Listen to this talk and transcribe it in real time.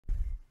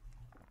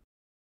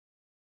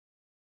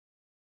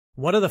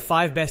What are the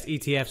 5 best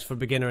ETFs for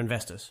beginner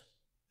investors,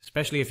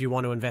 especially if you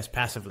want to invest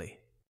passively?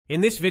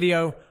 In this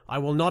video, I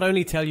will not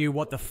only tell you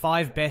what the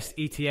 5 best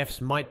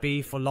ETFs might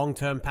be for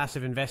long-term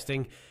passive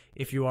investing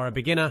if you are a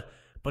beginner,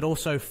 but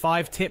also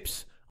 5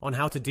 tips on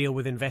how to deal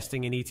with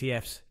investing in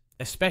ETFs,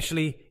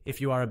 especially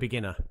if you are a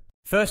beginner.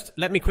 First,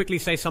 let me quickly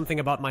say something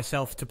about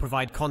myself to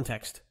provide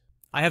context.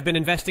 I have been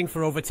investing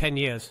for over 10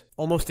 years,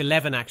 almost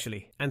 11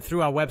 actually, and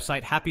through our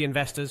website Happy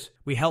Investors,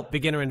 we help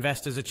beginner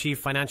investors achieve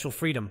financial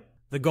freedom.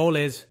 The goal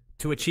is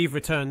to achieve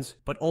returns,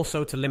 but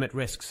also to limit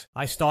risks.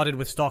 I started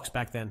with stocks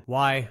back then.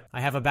 Why? I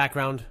have a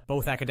background,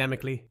 both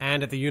academically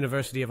and at the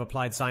University of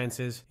Applied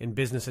Sciences in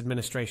business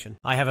administration.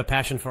 I have a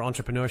passion for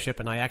entrepreneurship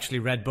and I actually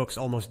read books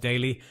almost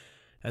daily,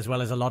 as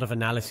well as a lot of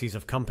analyses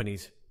of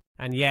companies.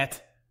 And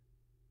yet,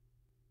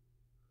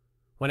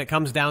 when it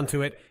comes down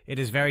to it, it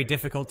is very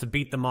difficult to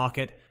beat the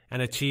market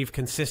and achieve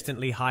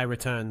consistently high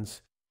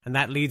returns. And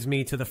that leads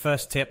me to the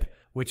first tip,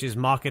 which is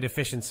market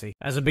efficiency.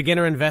 As a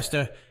beginner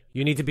investor,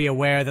 you need to be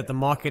aware that the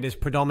market is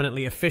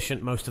predominantly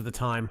efficient most of the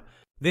time.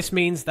 This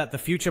means that the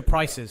future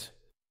prices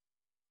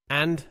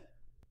and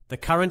the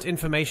current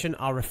information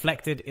are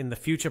reflected in the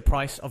future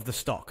price of the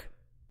stock.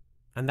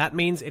 And that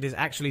means it is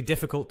actually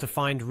difficult to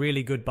find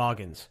really good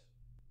bargains.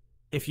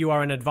 If you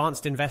are an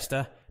advanced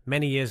investor,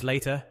 many years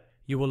later,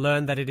 you will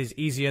learn that it is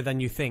easier than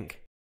you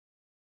think.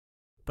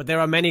 But there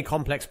are many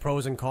complex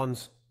pros and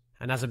cons,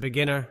 and as a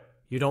beginner,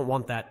 you don't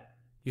want that.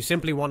 You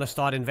simply want to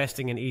start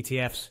investing in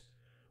ETFs,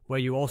 where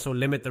you also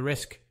limit the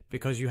risk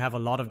because you have a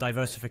lot of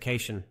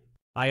diversification.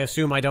 I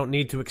assume I don't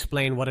need to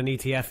explain what an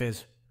ETF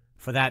is.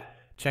 For that,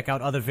 check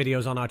out other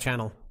videos on our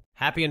channel.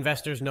 Happy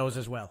Investors knows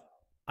as well.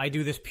 I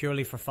do this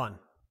purely for fun.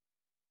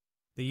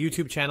 The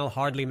YouTube channel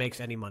hardly makes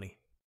any money.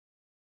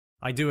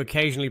 I do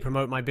occasionally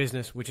promote my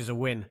business, which is a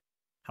win.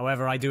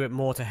 However, I do it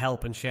more to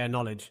help and share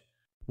knowledge.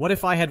 What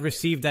if I had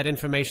received that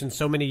information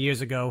so many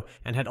years ago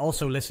and had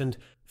also listened?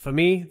 For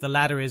me, the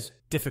latter is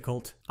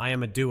difficult. I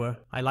am a doer.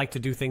 I like to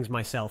do things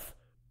myself.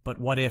 But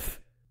what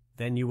if?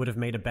 Then you would have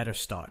made a better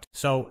start.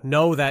 So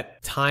know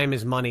that time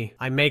is money.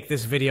 I make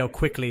this video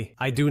quickly.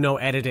 I do no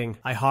editing.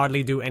 I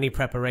hardly do any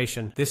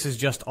preparation. This is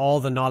just all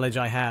the knowledge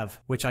I have,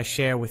 which I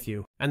share with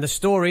you. And the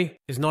story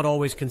is not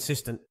always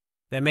consistent.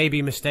 There may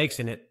be mistakes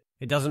in it.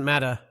 It doesn't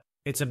matter.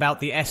 It's about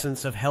the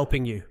essence of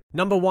helping you.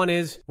 Number 1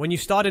 is, when you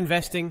start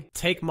investing,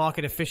 take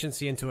market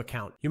efficiency into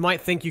account. You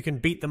might think you can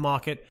beat the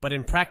market, but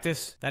in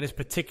practice, that is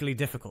particularly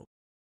difficult.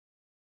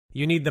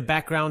 You need the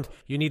background,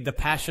 you need the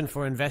passion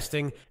for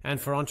investing and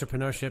for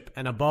entrepreneurship,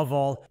 and above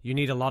all, you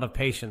need a lot of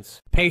patience.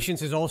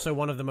 Patience is also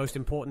one of the most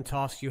important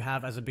tasks you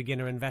have as a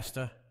beginner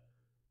investor.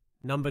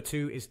 Number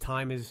 2 is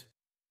time is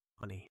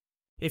money.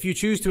 If you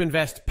choose to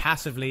invest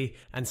passively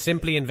and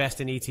simply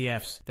invest in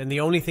ETFs, then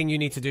the only thing you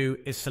need to do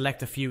is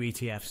select a few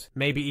ETFs,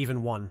 maybe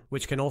even one,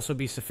 which can also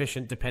be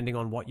sufficient depending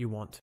on what you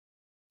want.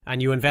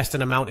 And you invest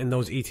an amount in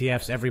those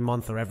ETFs every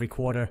month or every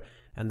quarter,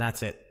 and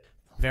that's it.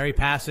 Very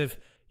passive.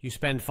 You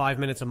spend 5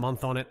 minutes a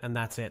month on it, and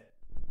that's it.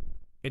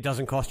 It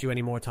doesn't cost you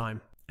any more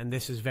time. And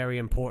this is very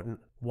important.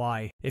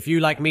 Why? If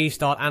you, like me,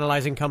 start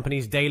analyzing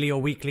companies daily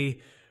or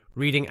weekly,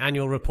 reading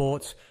annual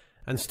reports,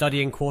 and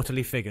studying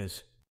quarterly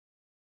figures,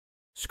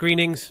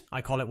 screenings,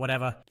 I call it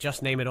whatever,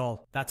 just name it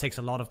all. That takes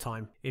a lot of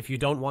time. If you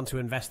don't want to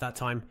invest that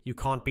time, you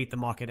can't beat the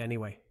market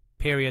anyway.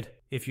 Period.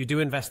 If you do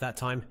invest that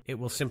time, it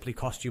will simply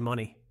cost you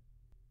money.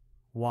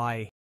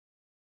 Why?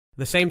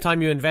 The same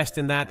time you invest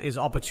in that is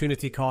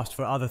opportunity cost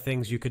for other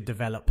things you could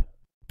develop.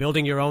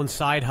 Building your own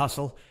side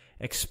hustle,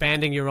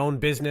 expanding your own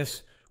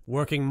business,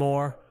 working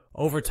more,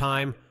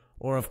 overtime,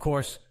 or of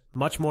course,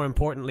 much more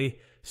importantly,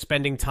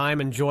 spending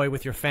time and joy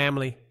with your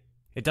family.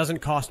 It doesn't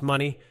cost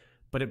money,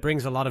 but it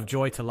brings a lot of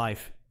joy to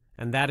life.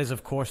 And that is,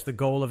 of course, the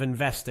goal of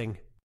investing.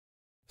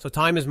 So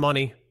time is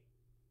money.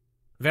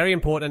 Very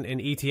important in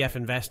ETF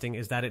investing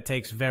is that it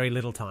takes very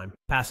little time.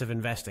 Passive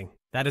investing.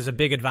 That is a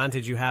big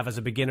advantage you have as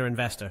a beginner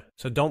investor.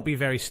 So don't be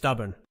very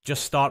stubborn.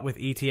 Just start with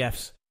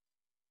ETFs.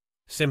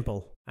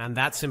 Simple. And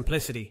that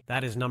simplicity,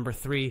 that is number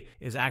 3,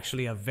 is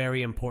actually a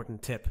very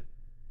important tip.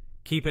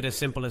 Keep it as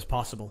simple as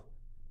possible.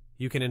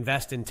 You can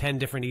invest in 10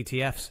 different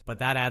ETFs, but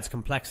that adds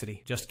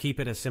complexity. Just keep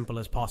it as simple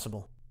as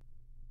possible.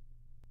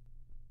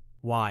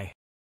 Why?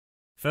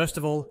 First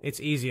of all,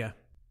 it's easier.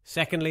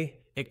 Secondly,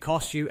 it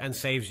costs you and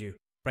saves you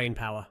brain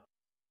power.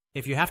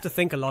 If you have to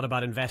think a lot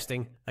about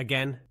investing,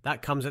 again,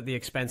 that comes at the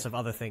expense of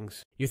other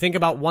things. You think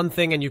about one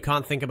thing and you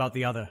can't think about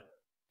the other.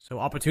 So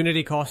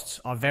opportunity costs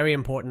are very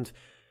important,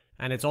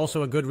 and it's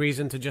also a good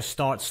reason to just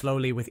start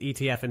slowly with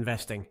ETF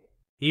investing.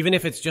 Even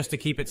if it's just to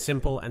keep it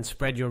simple and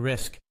spread your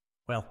risk.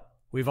 Well,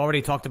 we've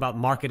already talked about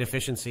market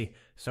efficiency,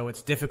 so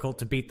it's difficult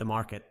to beat the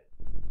market.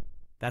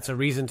 That's a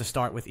reason to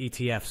start with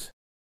ETFs.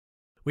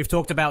 We've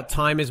talked about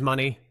time is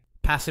money,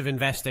 passive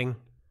investing.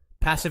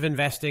 Passive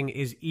investing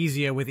is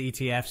easier with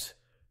ETFs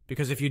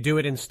because if you do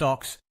it in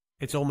stocks,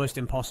 it's almost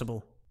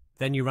impossible.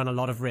 Then you run a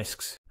lot of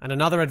risks. And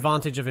another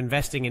advantage of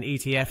investing in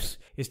ETFs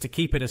is to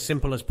keep it as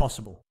simple as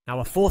possible.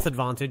 Now, a fourth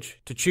advantage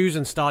to choose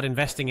and start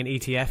investing in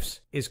ETFs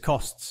is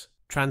costs,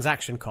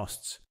 transaction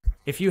costs.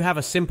 If you have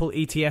a simple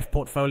ETF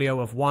portfolio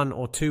of 1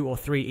 or 2 or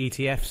 3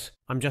 ETFs,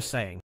 I'm just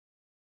saying,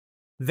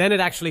 then it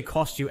actually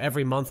costs you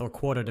every month or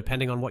quarter,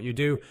 depending on what you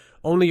do,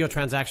 only your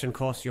transaction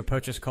costs, your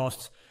purchase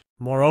costs.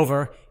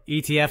 Moreover,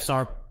 ETFs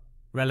are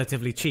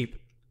relatively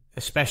cheap,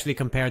 especially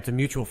compared to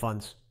mutual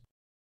funds.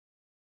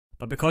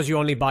 But because you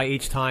only buy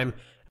each time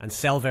and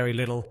sell very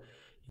little,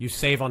 you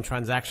save on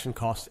transaction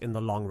costs in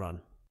the long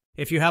run.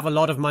 If you have a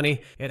lot of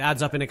money, it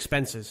adds up in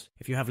expenses.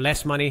 If you have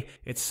less money,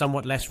 it's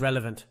somewhat less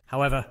relevant.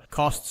 However,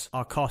 costs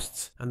are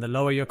costs, and the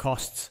lower your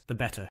costs, the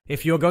better.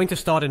 If you're going to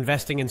start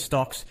investing in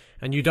stocks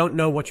and you don't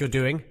know what you're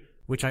doing,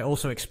 which I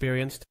also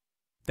experienced,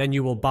 then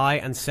you will buy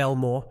and sell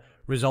more,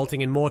 resulting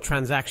in more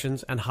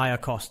transactions and higher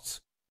costs.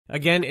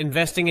 Again,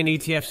 investing in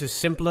ETFs is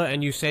simpler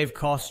and you save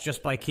costs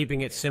just by keeping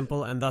it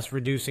simple and thus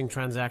reducing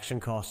transaction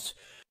costs.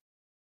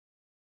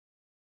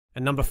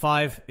 And number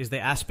 5 is the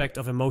aspect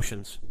of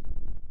emotions.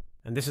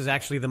 And this is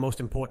actually the most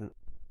important.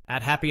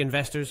 At Happy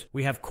Investors,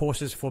 we have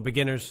courses for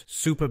beginners,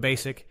 super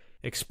basic,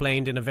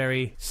 explained in a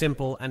very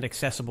simple and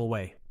accessible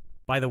way.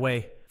 By the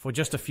way, for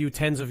just a few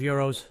tens of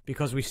euros,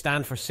 because we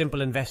stand for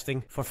simple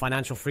investing, for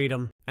financial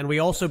freedom, and we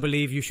also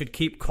believe you should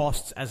keep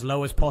costs as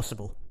low as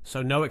possible,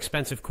 so no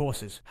expensive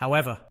courses.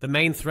 However, the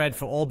main thread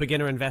for all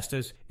beginner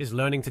investors is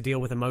learning to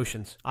deal with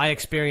emotions. I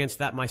experienced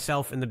that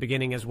myself in the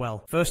beginning as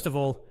well. First of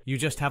all, you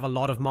just have a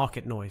lot of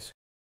market noise.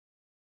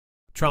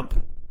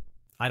 Trump.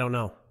 I don't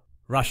know.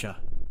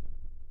 Russia.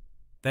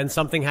 Then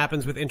something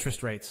happens with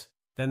interest rates.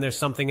 Then there's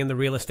something in the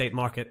real estate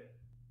market.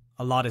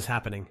 A lot is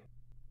happening.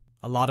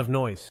 A lot of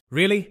noise.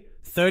 Really?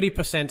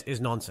 30%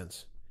 is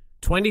nonsense.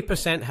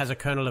 20% has a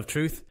kernel of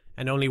truth,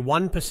 and only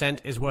 1%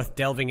 is worth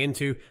delving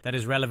into that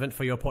is relevant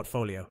for your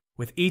portfolio.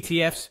 With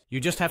ETFs,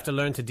 you just have to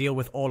learn to deal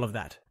with all of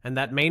that. And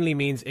that mainly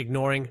means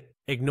ignore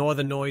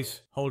the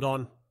noise, hold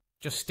on,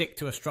 just stick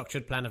to a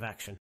structured plan of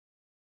action.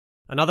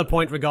 Another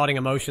point regarding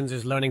emotions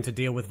is learning to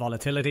deal with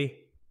volatility.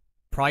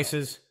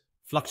 Prices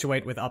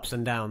fluctuate with ups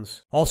and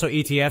downs. Also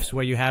ETFs,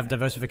 where you have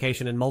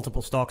diversification in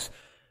multiple stocks,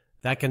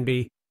 that can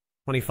be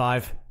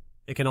 25.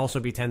 It can also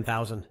be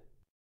 10,000.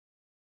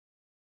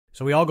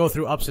 So we all go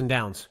through ups and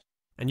downs,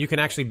 and you can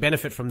actually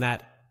benefit from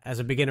that as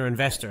a beginner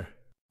investor.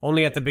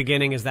 Only at the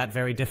beginning is that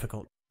very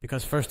difficult,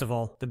 because first of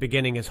all, the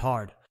beginning is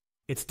hard.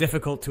 It's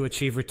difficult to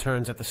achieve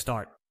returns at the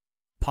start,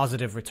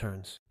 positive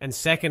returns. And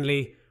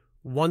secondly,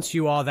 once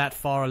you are that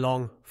far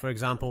along, for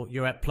example,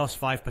 you're at plus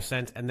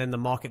 5% and then the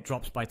market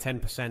drops by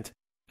 10%,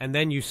 and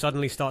then you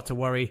suddenly start to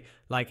worry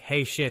like,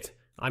 hey shit,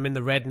 I'm in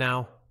the red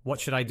now, what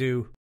should I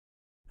do?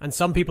 And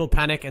some people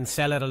panic and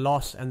sell at a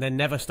loss and then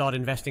never start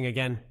investing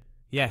again.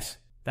 Yes,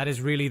 that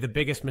is really the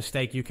biggest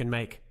mistake you can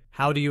make.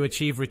 How do you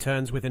achieve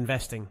returns with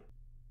investing?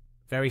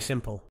 Very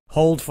simple.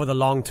 Hold for the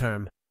long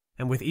term.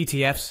 And with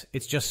ETFs,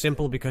 it's just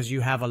simple because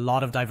you have a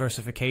lot of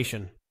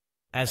diversification.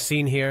 As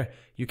seen here,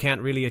 you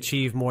can't really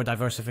achieve more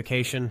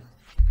diversification,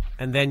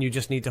 and then you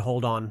just need to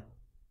hold on.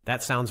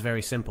 That sounds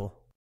very simple.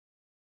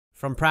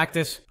 From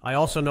practice, I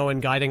also know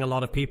in guiding a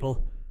lot of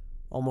people,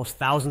 almost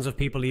thousands of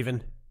people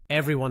even,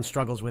 everyone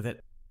struggles with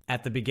it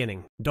at the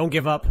beginning. Don't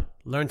give up,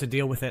 learn to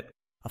deal with it.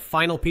 A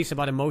final piece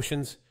about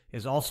emotions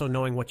is also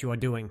knowing what you are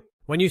doing.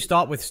 When you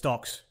start with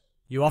stocks,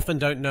 you often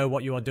don't know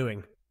what you are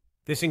doing.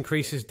 This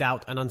increases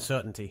doubt and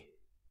uncertainty,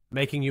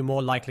 making you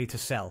more likely to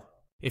sell.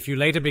 If you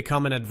later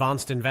become an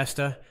advanced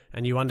investor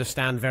and you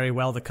understand very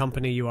well the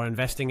company you are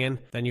investing in,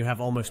 then you have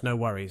almost no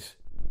worries.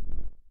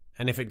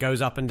 And if it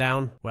goes up and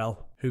down,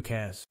 well, who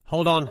cares?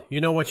 Hold on,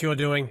 you know what you're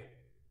doing.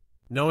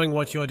 Knowing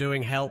what you're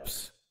doing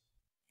helps.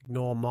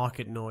 Ignore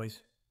market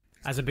noise.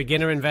 As a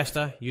beginner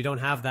investor, you don't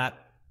have that.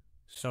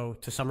 So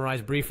to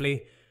summarize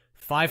briefly,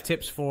 5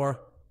 tips for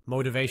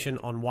motivation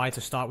on why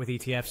to start with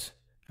ETFs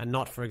and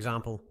not, for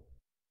example,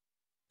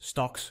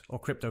 stocks or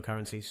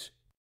cryptocurrencies.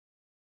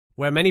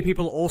 Where many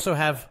people also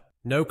have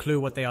no clue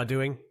what they are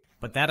doing,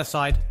 but that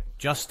aside,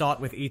 just start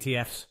with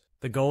ETFs.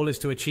 The goal is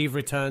to achieve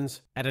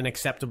returns at an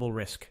acceptable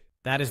risk.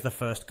 That is the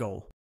first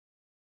goal.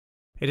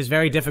 It is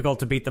very difficult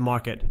to beat the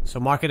market, so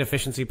market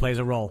efficiency plays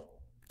a role.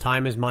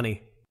 Time is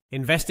money.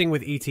 Investing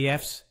with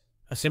ETFs,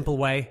 a simple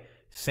way,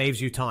 saves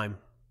you time.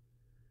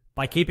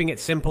 By keeping it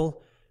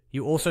simple,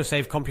 you also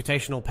save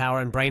computational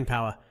power and brain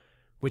power,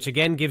 which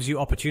again gives you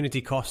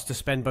opportunity costs to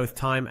spend both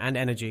time and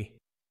energy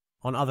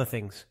on other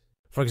things.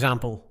 For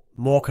example,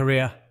 more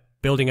career,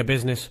 building a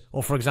business,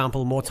 or for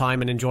example, more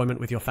time and enjoyment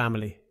with your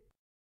family.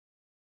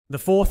 The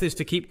fourth is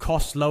to keep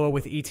costs lower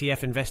with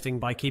ETF investing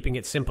by keeping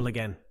it simple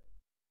again.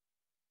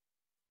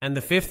 And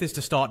the fifth is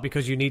to start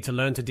because you need to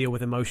learn to deal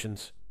with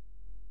emotions.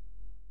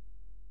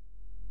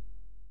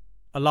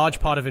 A large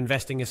part of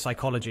investing is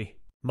psychology,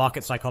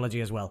 market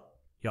psychology as well.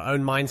 Your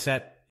own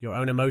mindset, your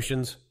own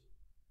emotions,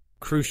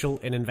 crucial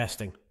in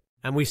investing.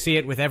 And we see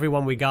it with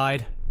everyone we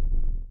guide.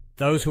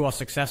 Those who are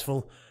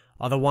successful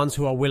are the ones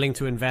who are willing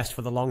to invest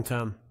for the long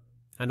term,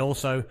 and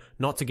also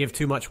not to give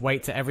too much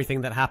weight to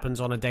everything that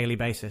happens on a daily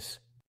basis.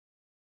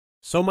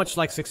 So much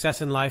like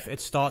success in life, it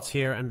starts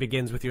here and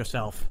begins with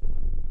yourself.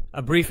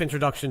 A brief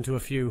introduction to a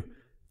few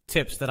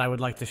tips that I would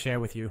like to share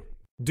with you.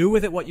 Do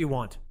with it what you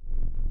want.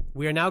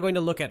 We are now going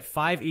to look at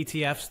 5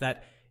 ETFs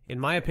that, in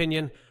my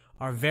opinion,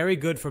 are very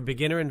good for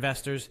beginner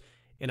investors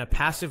in a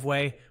passive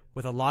way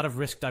with a lot of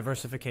risk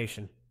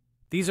diversification.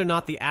 These are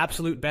not the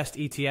absolute best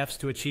ETFs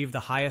to achieve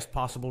the highest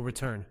possible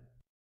return.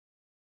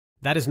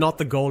 That is not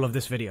the goal of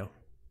this video.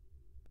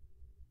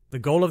 The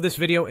goal of this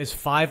video is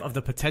 5 of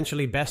the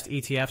potentially best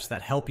ETFs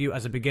that help you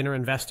as a beginner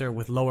investor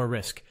with lower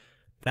risk.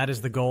 That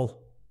is the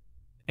goal.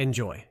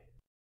 Enjoy.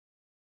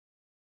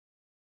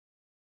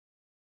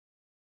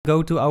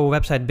 Go to our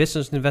website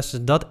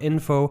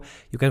businessinvestors.info.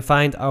 You can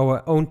find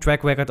our own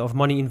track record of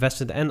money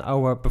invested and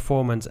our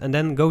performance. And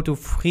then go to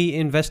free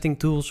investing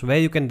tools, where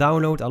you can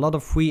download a lot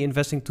of free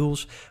investing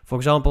tools. For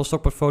example,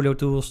 stock portfolio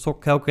tools,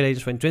 stock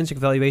calculators for intrinsic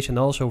valuation,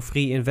 and also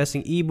free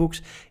investing ebooks,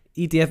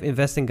 ETF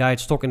investing guide,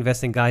 stock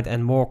investing guide,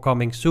 and more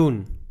coming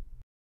soon.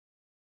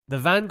 The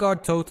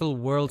Vanguard Total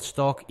World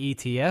Stock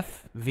ETF,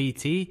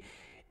 VT,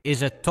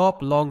 is a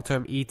top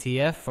long-term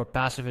ETF for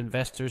passive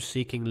investors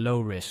seeking low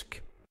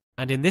risk.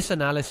 And in this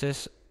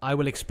analysis, I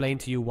will explain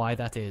to you why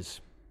that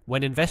is.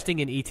 When investing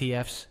in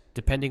ETFs,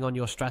 depending on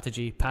your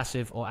strategy,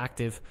 passive or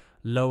active,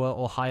 lower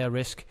or higher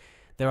risk,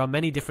 there are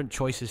many different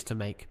choices to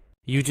make.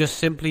 You just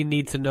simply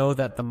need to know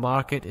that the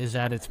market is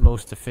at its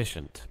most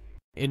efficient.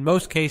 In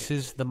most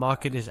cases, the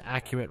market is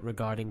accurate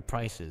regarding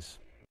prices.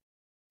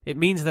 It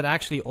means that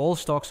actually all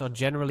stocks are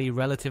generally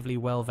relatively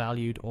well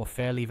valued or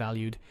fairly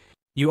valued.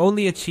 You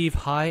only achieve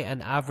high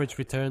and average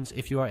returns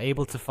if you are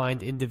able to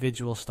find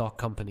individual stock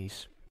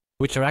companies,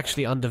 which are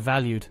actually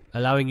undervalued,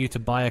 allowing you to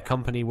buy a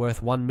company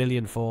worth 1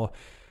 million for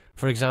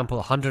example,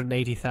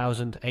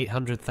 180,000,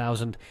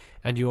 800,000,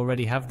 and you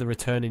already have the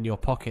return in your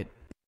pocket.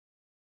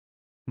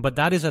 But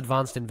that is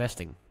advanced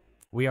investing.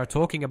 We are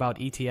talking about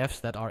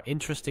ETFs that are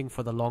interesting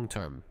for the long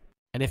term.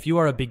 And if you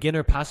are a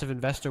beginner passive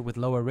investor with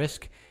lower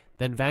risk,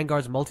 then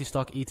Vanguard's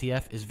multi-stock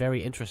ETF is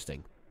very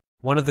interesting.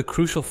 One of the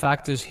crucial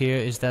factors here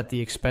is that the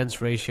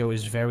expense ratio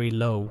is very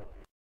low.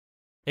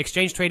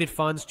 Exchange-traded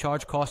funds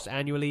charge costs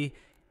annually,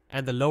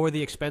 and the lower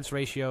the expense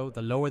ratio,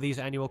 the lower these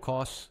annual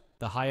costs,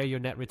 the higher your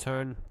net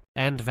return.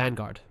 And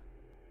Vanguard,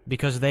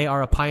 because they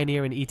are a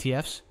pioneer in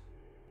ETFs,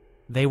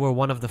 they were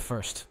one of the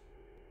first.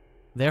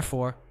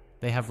 Therefore,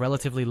 they have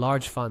relatively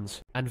large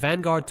funds, and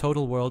Vanguard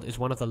Total World is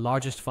one of the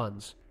largest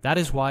funds. That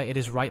is why it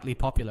is rightly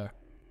popular.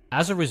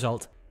 As a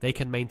result, they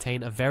can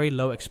maintain a very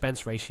low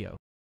expense ratio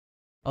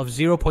of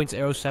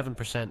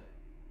 0.07%.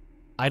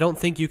 I don't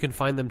think you can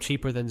find them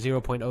cheaper than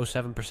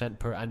 0.07%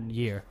 per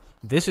year.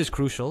 This is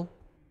crucial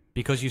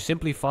because you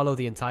simply follow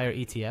the entire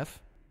ETF,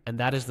 and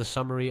that is the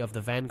summary of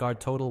the Vanguard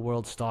Total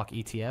World Stock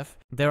ETF.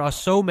 There are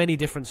so many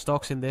different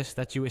stocks in this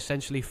that you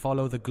essentially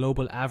follow the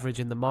global average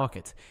in the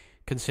market,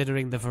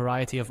 considering the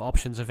variety of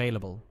options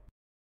available.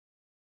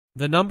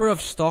 The number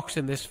of stocks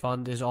in this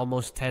fund is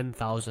almost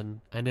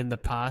 10,000, and in the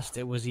past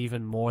it was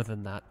even more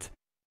than that.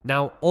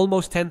 Now,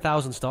 almost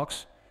 10,000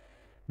 stocks.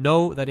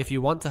 Know that if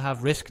you want to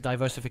have risk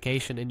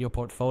diversification in your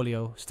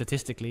portfolio,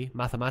 statistically,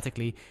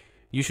 mathematically,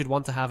 you should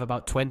want to have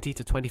about 20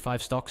 to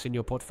 25 stocks in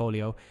your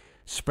portfolio,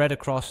 spread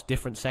across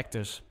different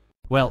sectors.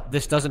 Well,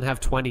 this doesn't have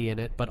 20 in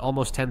it, but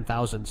almost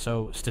 10,000,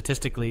 so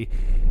statistically,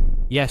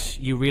 yes,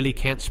 you really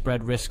can't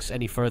spread risks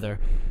any further.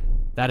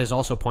 That is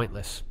also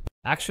pointless.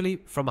 Actually,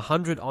 from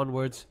 100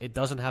 onwards, it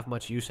doesn't have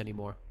much use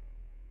anymore.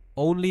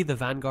 Only the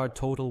Vanguard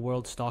Total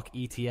World Stock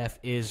ETF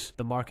is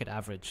the market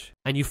average,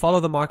 and you follow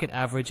the market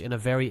average in a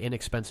very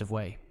inexpensive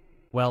way.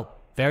 Well,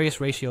 various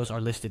ratios are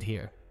listed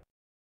here.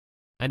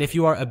 And if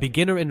you are a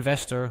beginner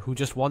investor who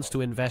just wants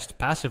to invest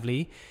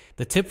passively,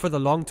 the tip for the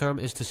long term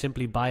is to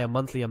simply buy a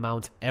monthly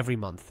amount every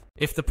month.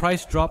 If the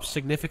price drops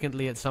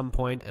significantly at some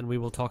point, and we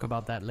will talk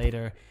about that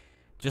later,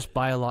 just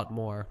buy a lot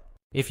more.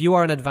 If you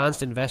are an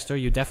advanced investor,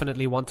 you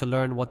definitely want to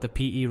learn what the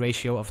PE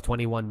ratio of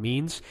 21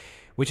 means,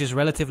 which is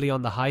relatively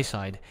on the high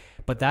side,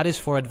 but that is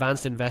for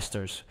advanced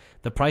investors.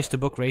 The price to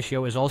book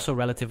ratio is also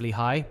relatively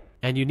high,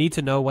 and you need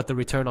to know what the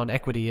return on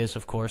equity is,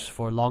 of course,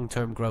 for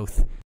long-term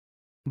growth.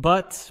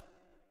 But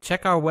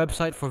check our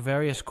website for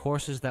various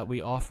courses that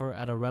we offer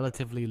at a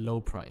relatively low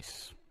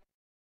price.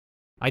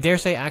 I dare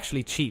say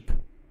actually cheap.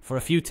 For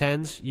a few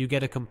tens, you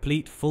get a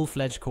complete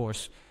full-fledged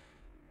course.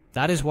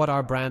 That is what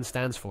our brand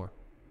stands for.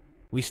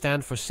 We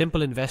stand for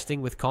simple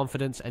investing with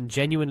confidence and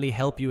genuinely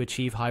help you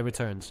achieve high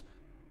returns,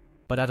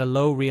 but at a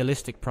low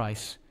realistic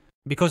price.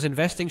 Because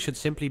investing should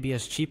simply be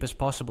as cheap as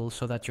possible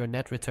so that your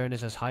net return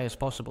is as high as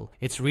possible.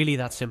 It's really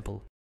that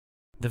simple.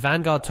 The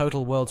Vanguard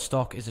Total World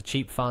Stock is a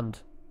cheap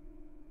fund.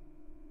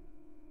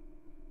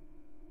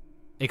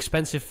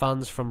 Expensive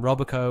funds from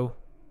Robeco,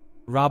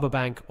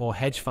 Rabobank or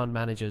hedge fund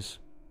managers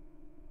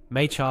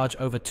may charge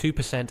over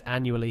 2%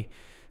 annually,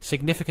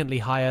 significantly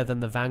higher than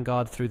the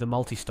Vanguard through the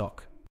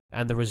multi-stock.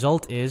 And the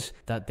result is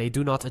that they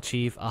do not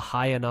achieve a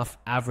high enough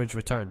average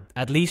return.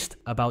 At least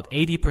about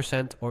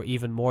 80% or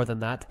even more than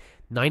that,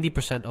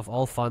 90% of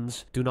all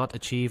funds do not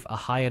achieve a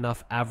high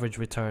enough average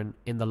return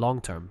in the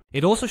long term.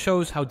 It also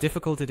shows how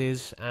difficult it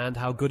is and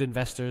how good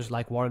investors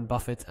like Warren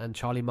Buffett and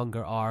Charlie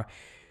Munger are,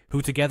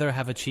 who together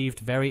have achieved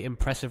very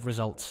impressive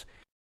results.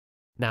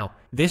 Now,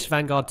 this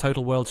Vanguard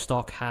Total World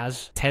Stock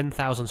has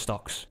 10,000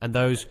 stocks, and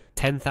those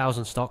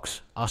 10,000 stocks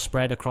are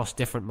spread across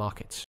different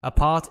markets. A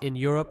part in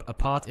Europe, a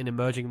part in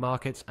emerging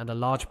markets, and a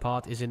large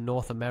part is in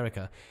North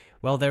America.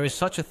 Well, there is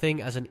such a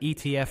thing as an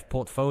ETF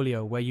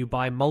portfolio where you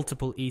buy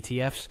multiple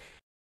ETFs.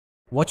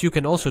 What you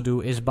can also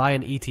do is buy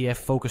an ETF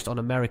focused on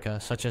America,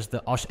 such as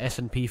the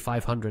S&P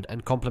 500,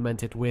 and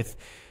complement it with,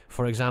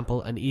 for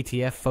example, an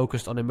ETF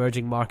focused on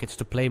emerging markets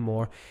to play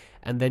more,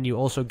 and then you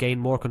also gain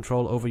more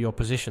control over your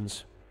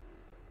positions.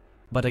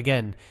 But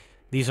again,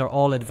 these are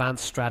all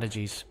advanced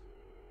strategies.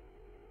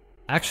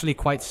 Actually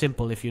quite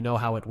simple if you know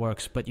how it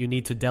works, but you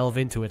need to delve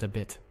into it a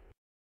bit.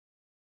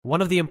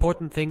 One of the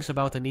important things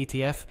about an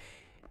ETF,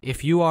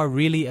 if you are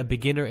really a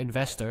beginner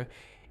investor,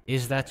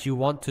 is that you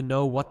want to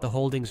know what the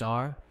holdings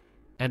are,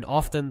 and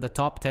often the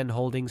top 10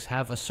 holdings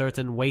have a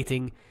certain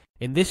weighting.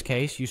 In this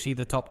case, you see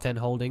the top 10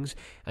 holdings,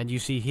 and you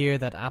see here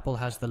that Apple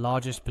has the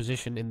largest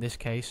position in this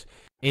case.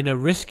 In a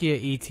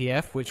riskier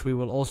ETF, which we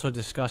will also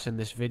discuss in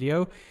this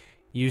video,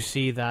 you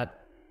see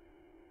that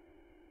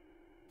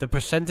the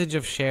percentage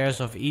of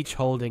shares of each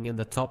holding in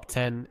the top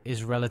 10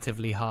 is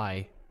relatively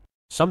high.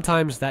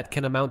 Sometimes that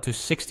can amount to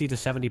 60 to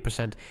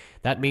 70%.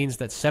 That means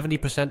that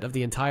 70% of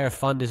the entire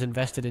fund is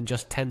invested in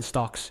just 10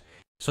 stocks.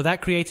 So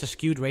that creates a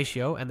skewed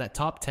ratio, and that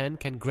top 10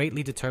 can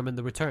greatly determine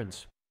the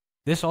returns.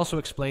 This also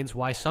explains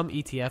why some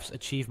ETFs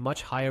achieve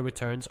much higher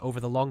returns over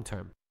the long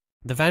term.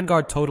 The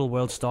Vanguard Total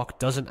World Stock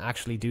doesn't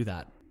actually do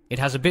that. It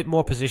has a bit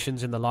more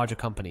positions in the larger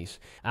companies: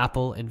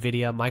 Apple,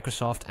 Nvidia,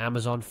 Microsoft,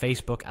 Amazon,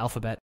 Facebook,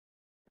 Alphabet.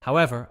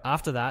 However,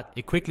 after that,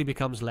 it quickly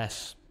becomes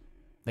less.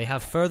 They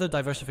have further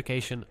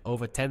diversification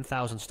over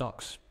 10,000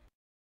 stocks.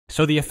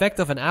 So the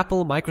effect of an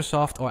Apple,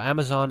 Microsoft, or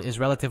Amazon is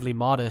relatively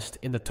modest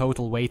in the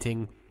total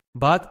weighting,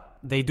 but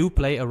they do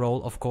play a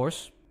role, of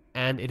course,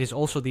 and it is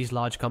also these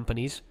large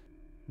companies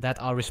that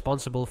are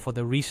responsible for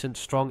the recent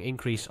strong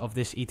increase of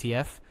this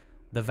ETF,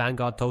 the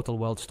Vanguard Total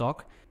World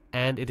Stock,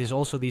 and it is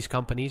also these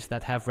companies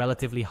that have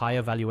relatively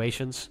higher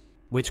valuations,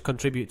 which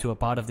contribute to a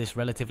part of this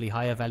relatively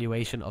higher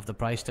valuation of the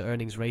price to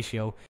earnings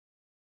ratio.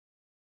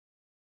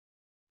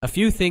 A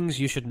few things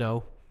you should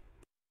know: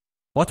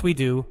 what we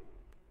do,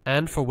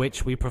 and for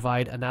which we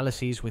provide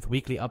analyses with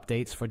weekly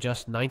updates for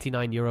just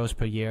 99 euros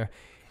per year,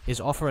 is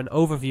offer an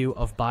overview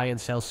of buy and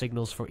sell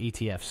signals for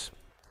ETFs.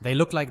 They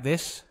look like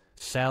this: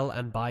 sell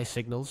and buy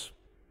signals.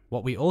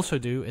 What we also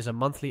do is a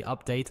monthly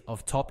update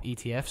of top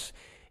ETFs,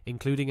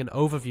 including an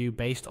overview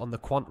based on the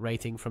quant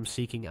rating from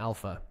Seeking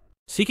Alpha.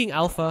 Seeking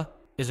Alpha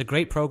is a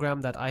great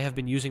program that I have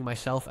been using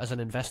myself as an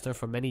investor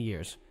for many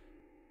years.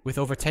 With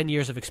over 10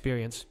 years of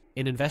experience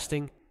in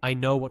investing, I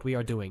know what we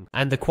are doing.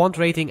 And the quant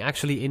rating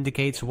actually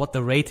indicates what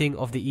the rating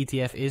of the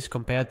ETF is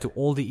compared to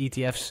all the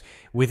ETFs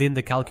within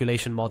the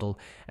calculation model.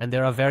 And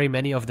there are very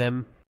many of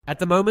them. At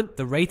the moment,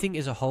 the rating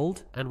is a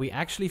hold, and we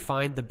actually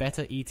find the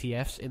better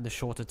ETFs in the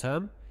shorter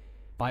term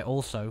by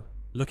also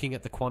looking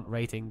at the quant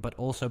rating, but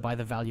also by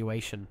the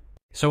valuation.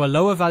 So a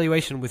lower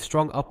valuation with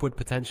strong upward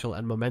potential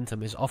and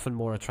momentum is often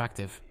more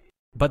attractive.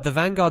 But the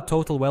Vanguard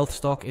Total Wealth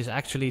Stock is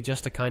actually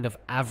just a kind of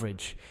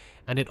average,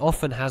 and it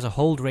often has a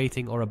hold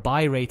rating or a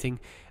buy rating,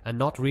 and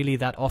not really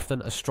that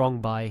often a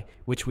strong buy,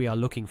 which we are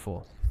looking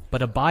for.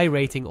 But a buy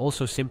rating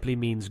also simply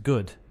means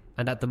good,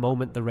 and at the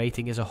moment the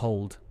rating is a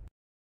hold.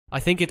 I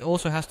think it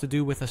also has to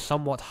do with a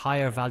somewhat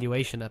higher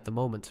valuation at the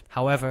moment.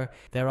 However,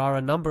 there are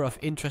a number of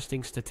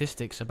interesting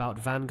statistics about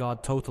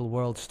Vanguard Total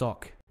World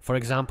Stock. For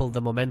example,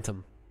 the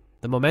momentum.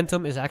 The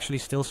momentum is actually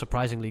still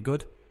surprisingly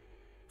good.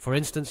 For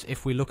instance,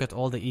 if we look at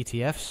all the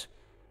ETFs,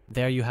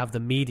 there you have the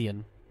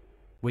median,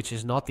 which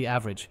is not the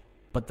average,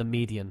 but the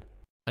median.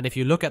 And if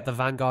you look at the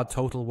Vanguard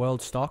Total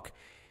World Stock,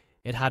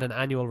 it had an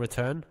annual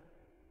return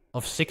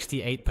of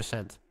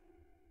 68%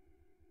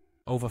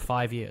 over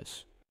 5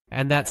 years.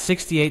 And that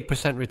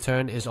 68%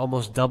 return is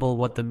almost double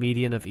what the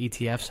median of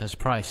ETFs has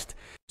priced.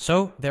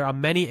 So there are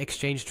many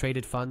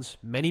exchange-traded funds,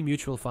 many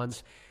mutual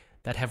funds,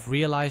 that have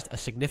realized a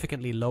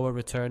significantly lower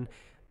return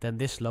than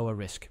this lower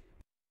risk.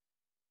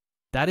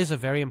 That is a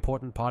very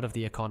important part of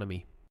the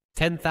economy.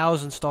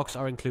 10,000 stocks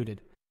are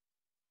included,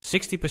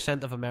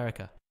 60% of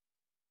America,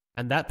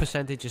 and that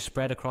percentage is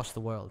spread across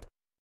the world.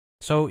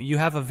 So you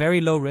have a very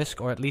low risk,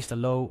 or at least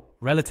a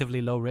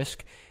relatively low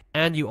risk,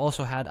 and you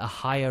also had a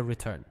higher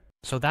return.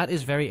 So that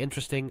is very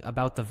interesting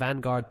about the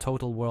Vanguard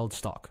Total World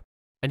Stock.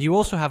 And you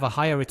also have a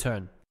higher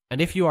return.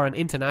 And if you are an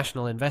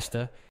international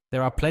investor,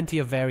 there are plenty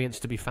of variants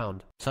to be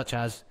found, such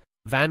as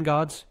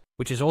Vanguard's,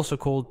 which is also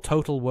called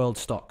Total World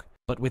Stock,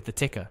 but with the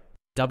ticker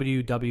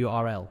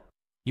WWRL.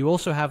 You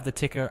also have the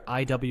ticker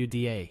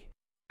IWDA.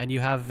 And you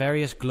have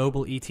various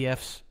global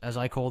ETFs, as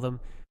I call them,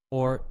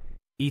 or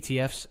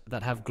ETFs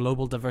that have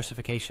global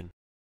diversification.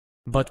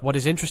 But what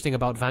is interesting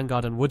about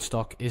Vanguard and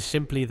Woodstock is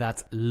simply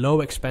that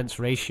low expense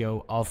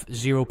ratio of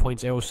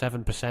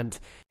 0.07%.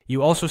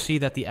 You also see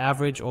that the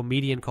average or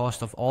median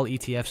cost of all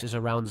ETFs is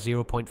around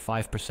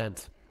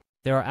 0.5%.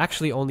 There are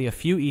actually only a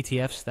few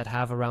ETFs that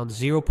have around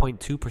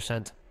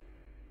 0.2%.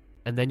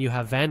 And then you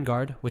have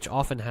Vanguard, which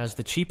often has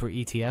the cheaper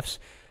ETFs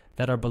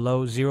that are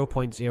below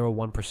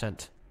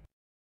 0.01%.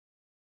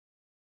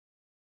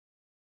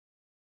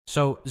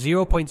 So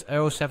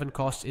 0.07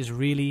 costs is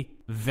really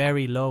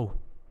very low.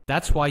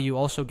 That's why you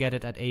also get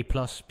it at A+,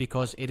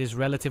 because it is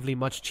relatively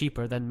much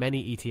cheaper than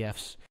many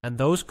ETFs, and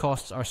those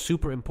costs are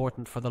super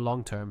important for the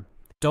long term.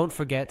 Don't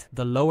forget,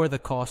 the lower the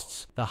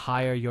costs, the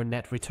higher your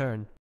net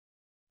return.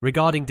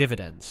 Regarding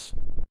dividends,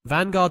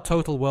 Vanguard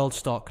Total World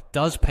Stock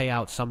does pay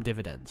out some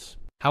dividends.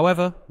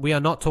 However, we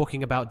are not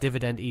talking about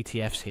dividend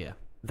ETFs here.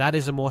 That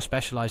is a more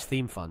specialized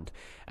theme fund,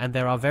 and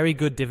there are very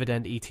good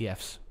dividend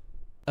ETFs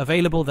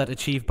available that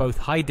achieve both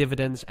high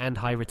dividends and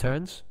high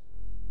returns,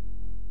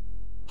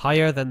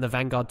 higher than the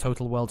Vanguard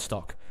Total World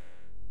Stock,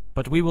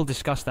 but we will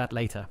discuss that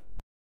later.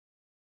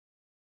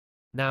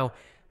 Now,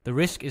 the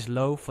risk is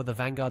low for the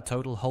Vanguard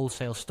Total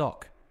Wholesale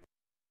Stock.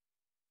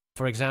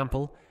 For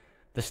example,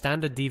 the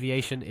standard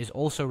deviation is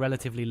also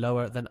relatively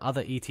lower than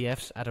other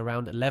ETFs at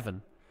around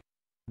 11.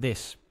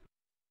 This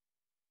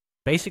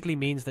basically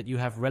means that you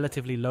have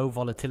relatively low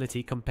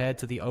volatility compared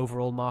to the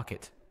overall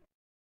market.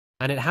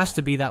 And it has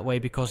to be that way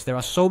because there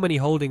are so many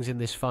holdings in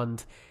this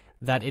fund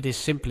that it is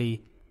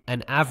simply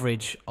an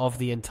average of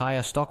the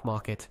entire stock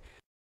market.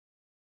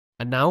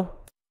 And now,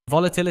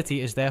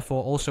 volatility is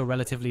therefore also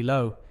relatively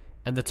low,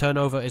 and the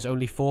turnover is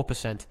only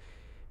 4%,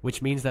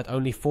 which means that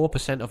only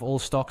 4% of all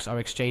stocks are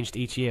exchanged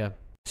each year.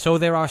 So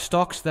there are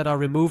stocks that are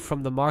removed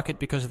from the market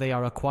because they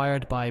are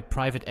acquired by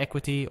private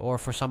equity or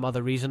for some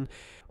other reason,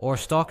 or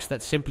stocks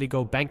that simply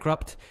go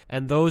bankrupt,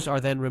 and those are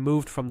then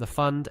removed from the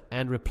fund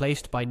and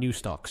replaced by new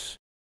stocks.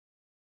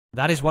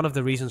 That is one of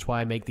the reasons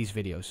why I make these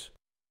videos.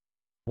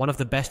 One of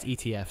the best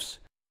ETFs.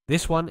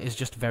 This one is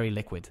just very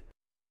liquid.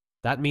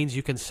 That means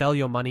you can sell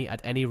your money at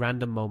any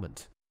random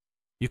moment.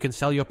 You can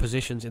sell your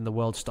positions in the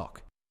world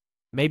stock.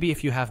 Maybe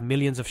if you have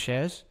millions of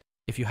shares,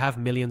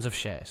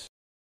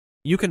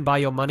 you can buy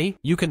your money,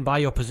 you can buy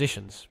your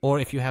positions. Or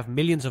if you have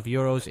millions of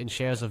euros in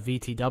shares of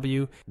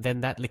VTW,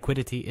 then that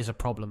liquidity is a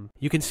problem.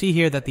 You can see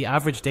here that the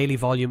average daily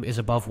volume is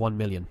above 1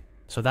 million.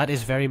 So that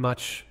is very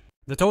much...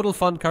 The total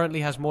fund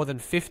currently has more than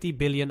 50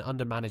 billion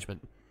under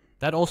management.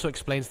 That also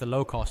explains the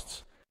low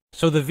costs.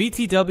 So the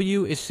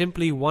VTW is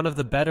simply one of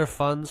the better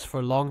funds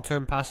for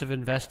long-term passive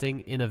investing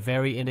in a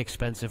very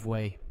inexpensive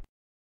way.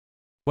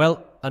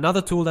 Well,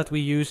 another tool that we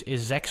use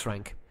is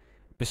XRank.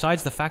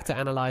 Besides the factor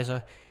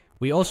analyzer,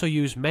 we also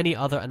use many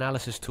other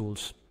analysis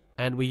tools,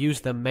 and we use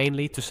them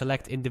mainly to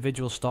select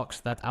individual stocks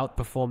that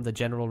outperform the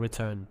general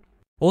return.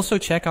 Also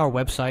check our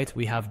website,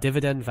 we have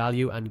dividend,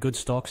 value and good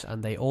stocks,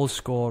 and they all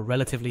score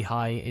relatively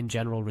high in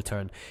general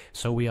return.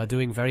 So we are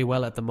doing very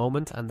well at the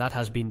moment, and that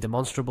has been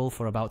demonstrable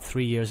for about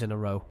 3 years in a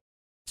row.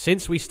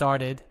 Since we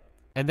started,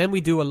 and then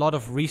we do a lot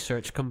of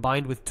research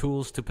combined with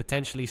tools to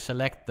potentially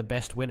select the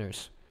best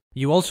winners.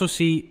 You also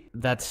see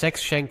that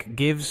Sexshenk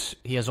gives,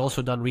 he has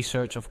also done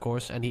research of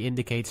course, and he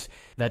indicates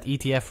that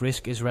ETF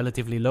risk is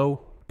relatively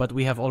low, but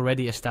we have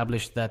already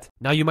established that.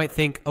 Now you might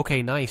think,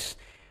 okay, nice.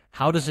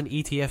 How does an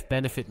ETF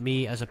benefit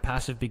me as a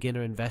passive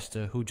beginner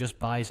investor who just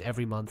buys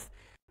every month?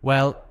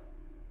 Well,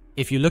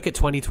 if you look at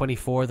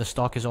 2024, the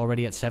stock is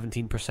already at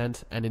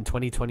 17%, and in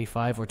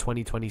 2025 or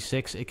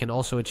 2026, it can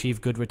also achieve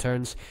good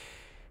returns.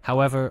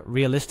 However,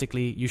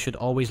 realistically, you should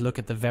always look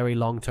at the very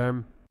long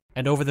term.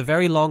 And over the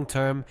very long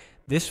term,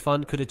 this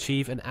fund could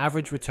achieve an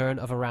average return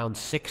of around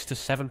 6 to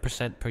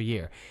 7% per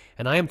year.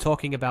 And I am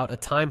talking about a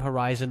time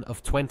horizon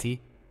of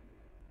 20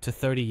 to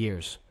 30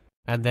 years.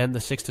 And then the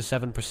 6 to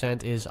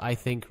 7% is, I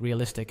think,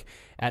 realistic.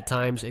 At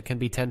times it can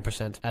be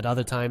 10%. At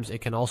other times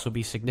it can also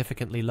be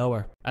significantly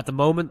lower. At the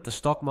moment, the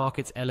stock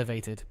market's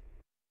elevated.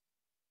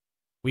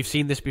 We've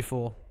seen this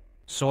before.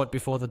 Saw it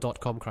before the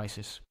dot-com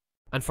crisis.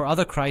 And for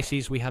other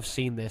crises we have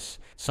seen this,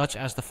 such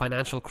as the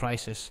financial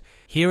crisis.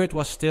 Here it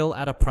was still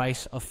at a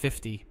price of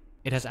 50.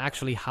 It has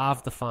actually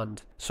halved the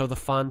fund, so the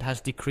fund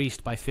has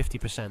decreased by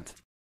 50%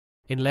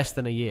 in less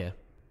than a year.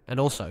 And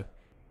also,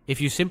 if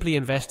you simply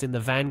invest in the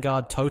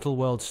Vanguard Total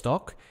World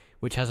Stock,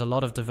 which has a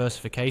lot of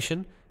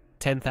diversification,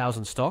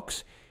 10,000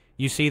 stocks,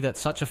 you see that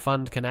such a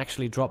fund can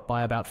actually drop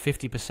by about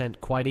 50%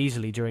 quite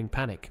easily during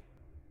panic.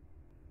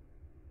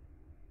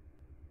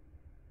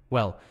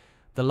 Well,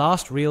 the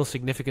last real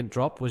significant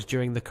drop was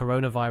during the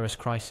coronavirus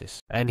crisis.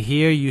 And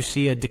here you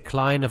see a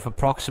decline of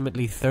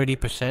approximately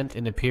 30%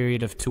 in a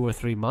period of 2 or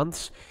 3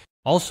 months.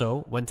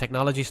 Also, when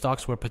technology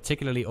stocks were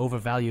particularly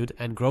overvalued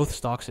and growth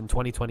stocks in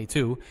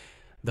 2022,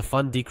 the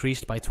fund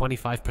decreased by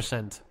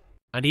 25%.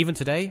 And even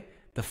today,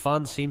 the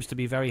fund seems to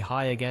be very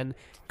high again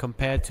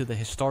compared to the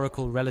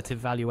historical relative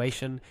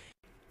valuation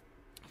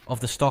of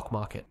the stock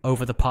market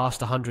over the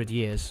past 100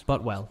 years.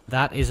 But well,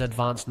 that is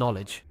advanced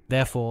knowledge.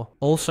 Therefore,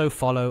 also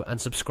follow and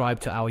subscribe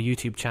to our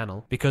YouTube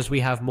channel because we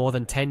have more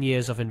than 10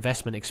 years of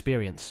investment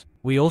experience.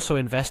 We also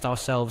invest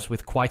ourselves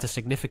with quite a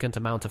significant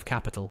amount of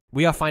capital.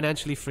 We are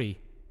financially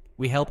free.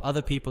 We help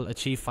other people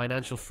achieve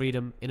financial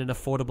freedom in an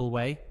affordable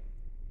way,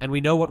 and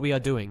we know what we are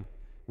doing,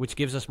 which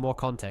gives us more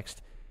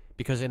context,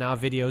 because in our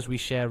videos we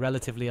share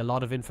relatively a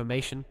lot of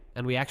information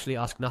and we actually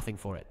ask nothing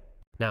for it.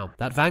 Now,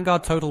 that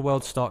Vanguard Total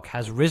World stock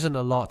has risen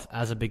a lot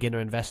as a beginner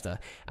investor,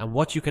 and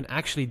what you can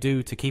actually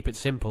do to keep it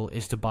simple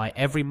is to buy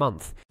every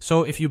month.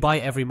 So if you buy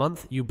every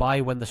month, you buy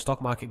when the stock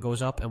market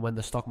goes up and when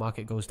the stock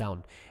market goes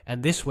down.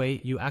 And this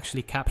way, you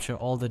actually capture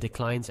all the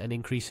declines and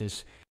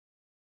increases.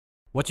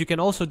 What you can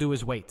also do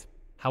is wait.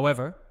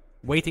 However,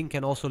 waiting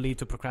can also lead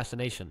to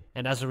procrastination,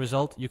 and as a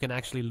result, you can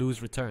actually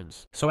lose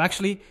returns. So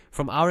actually,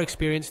 from our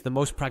experience, the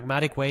most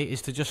pragmatic way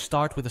is to just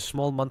start with a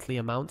small monthly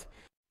amount.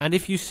 And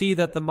if you see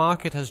that the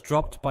market has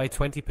dropped by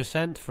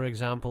 20%, for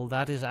example,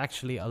 that is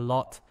actually a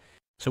lot.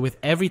 So with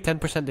every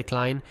 10%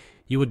 decline,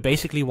 you would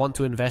basically want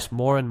to invest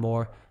more and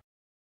more.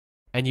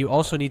 And you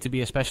also need to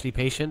be especially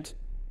patient.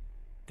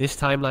 This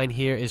timeline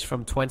here is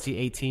from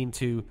 2018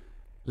 to,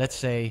 let's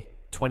say,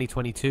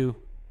 2022.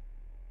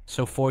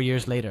 So 4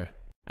 years later.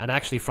 And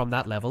actually from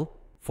that level,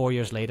 4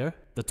 years later,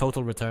 the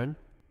total return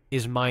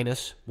is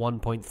minus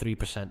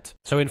 1.3%.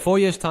 So in 4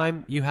 years'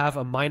 time, you have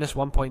a minus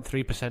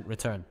 1.3%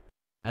 return.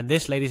 And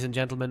this, ladies and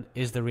gentlemen,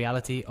 is the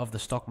reality of the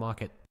stock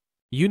market.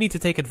 You need to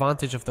take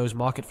advantage of those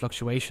market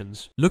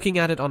fluctuations. Looking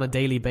at it on a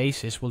daily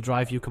basis will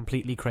drive you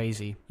completely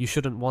crazy. You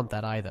shouldn't want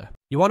that either.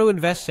 You want to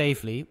invest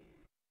safely.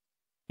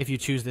 If you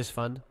choose this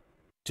fund,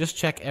 just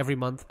check every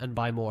month and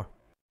buy more.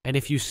 And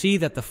if you see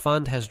that the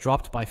fund has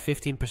dropped by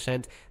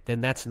 15%, then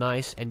that's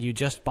nice, and you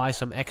just buy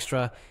some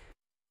extra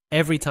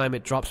every time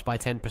it drops by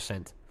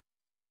 10%.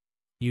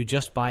 You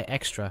just buy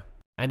extra.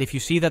 And if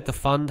you see that the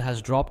fund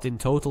has dropped in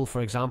total,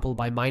 for example,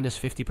 by minus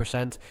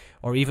 50%,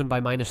 or even by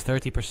minus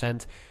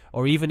 30%,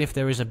 or even if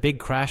there is a big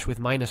crash with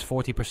minus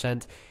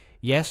 40%,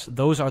 yes,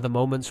 those are the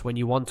moments when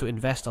you want to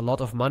invest a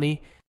lot of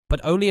money,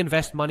 but only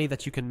invest money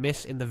that you can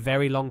miss in the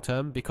very long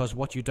term, because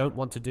what you don't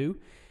want to do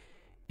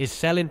is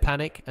sell in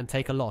panic and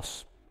take a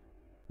loss.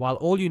 While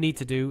all you need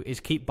to do is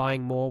keep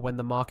buying more when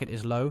the market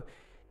is low,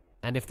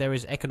 and if there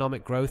is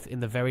economic growth in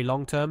the very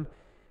long term,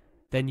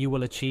 then you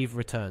will achieve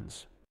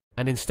returns.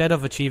 And instead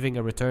of achieving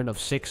a return of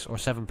 6 or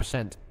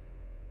 7%,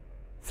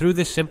 through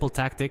this simple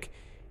tactic,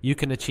 you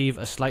can achieve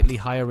a slightly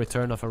higher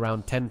return of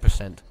around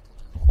 10%.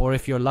 Or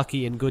if you're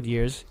lucky in good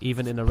years,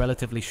 even in a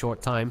relatively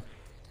short time,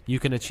 you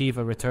can achieve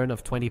a return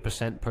of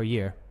 20% per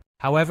year.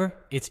 However,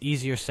 it's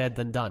easier said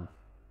than done,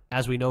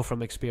 as we know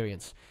from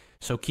experience.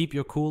 So keep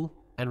your cool,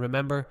 and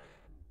remember,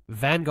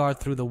 Vanguard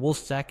through the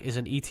Wolfstack is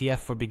an ETF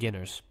for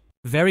beginners.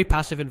 Very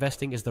passive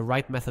investing is the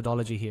right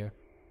methodology here.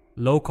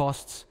 Low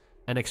costs,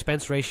 an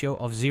expense ratio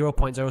of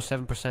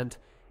 0.07%,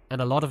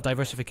 and a lot of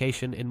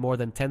diversification in more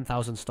than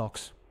 10,000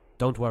 stocks.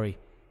 Don't worry.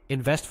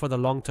 Invest for the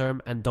long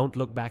term and don't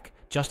look back.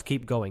 Just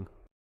keep going.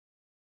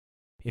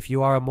 If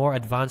you are a more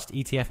advanced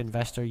ETF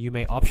investor, you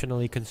may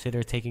optionally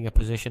consider taking a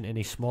position in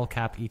a small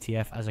cap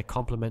ETF as a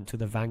complement to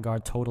the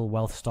Vanguard Total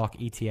Wealth Stock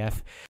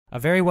ETF. A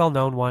very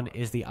well-known one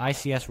is the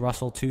ICS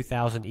Russell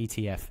 2000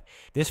 ETF.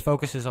 This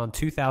focuses on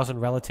 2,000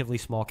 relatively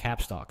small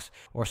cap stocks,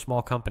 or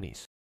small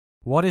companies.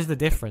 What is the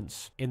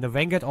difference? In the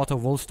Vanguard Total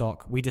Wealth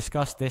Stock, we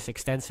discussed this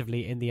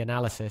extensively in the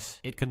analysis.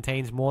 It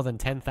contains more than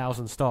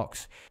 10,000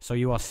 stocks, so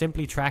you are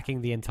simply tracking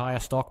the entire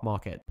stock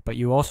market. But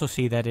you also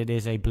see that it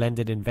is a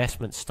blended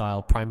investment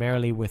style,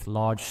 primarily with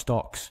large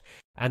stocks.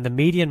 And the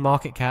median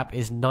market cap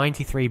is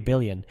 93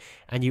 billion,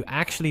 and you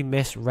actually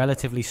miss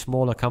relatively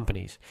smaller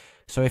companies.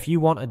 So if you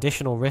want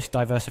additional risk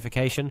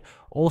diversification,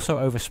 also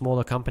over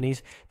smaller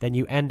companies, then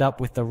you end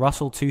up with the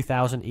Russell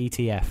 2000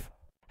 ETF.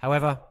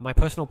 However, my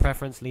personal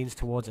preference leans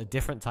towards a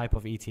different type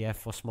of ETF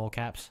for small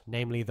caps,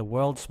 namely the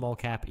World Small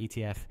Cap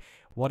ETF.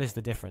 What is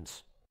the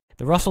difference?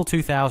 The Russell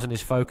 2000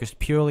 is focused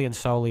purely and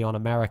solely on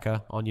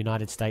America, on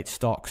United States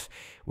stocks,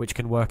 which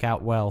can work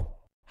out well.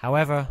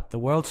 However, the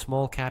World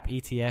Small Cap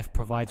ETF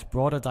provides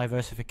broader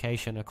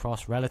diversification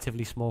across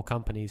relatively small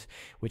companies,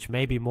 which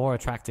may be more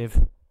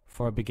attractive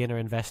for a beginner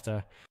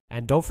investor.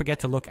 And don't forget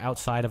to look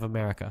outside of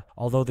America.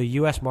 Although the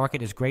US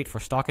market is great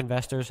for stock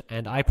investors,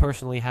 and I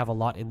personally have a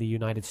lot in the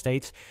United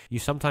States, you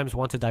sometimes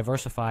want to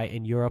diversify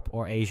in Europe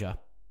or Asia.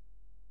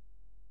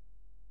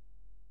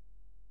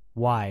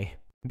 Why?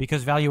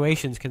 Because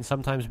valuations can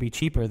sometimes be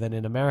cheaper than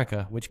in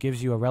America, which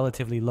gives you a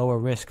relatively lower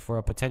risk for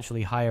a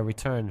potentially higher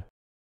return.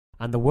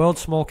 And the World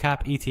Small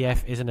Cap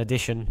ETF is an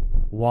addition.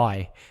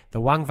 Why?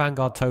 The Wang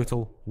Vanguard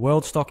Total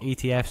World Stock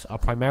ETFs are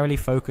primarily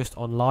focused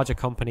on larger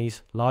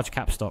companies, large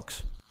cap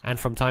stocks. And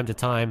from time to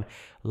time,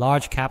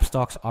 large cap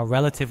stocks are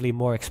relatively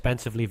more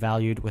expensively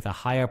valued with a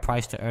higher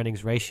price to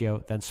earnings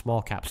ratio than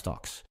small cap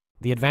stocks.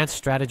 The advanced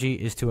strategy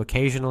is to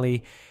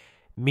occasionally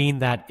mean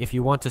that if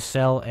you want to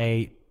sell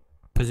a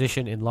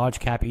position in large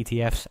cap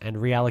ETFs and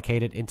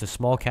reallocate it into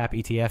small cap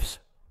ETFs,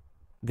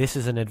 this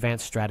is an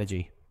advanced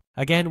strategy.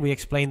 Again, we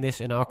explain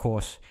this in our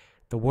course.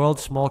 The World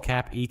Small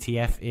Cap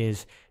ETF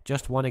is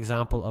just one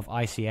example of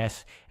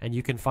ICS, and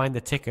you can find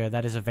the ticker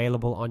that is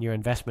available on your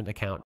investment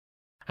account.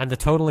 And the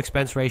total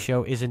expense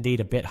ratio is indeed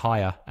a bit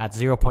higher at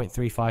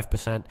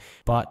 0.35%,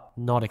 but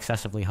not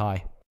excessively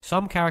high.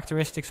 Some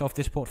characteristics of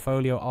this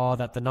portfolio are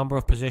that the number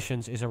of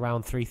positions is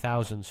around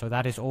 3,000, so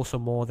that is also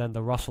more than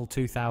the Russell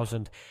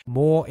 2000.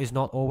 More is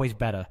not always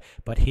better,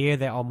 but here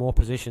there are more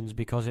positions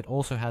because it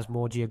also has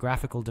more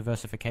geographical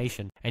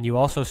diversification. And you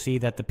also see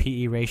that the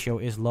PE ratio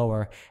is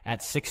lower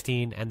at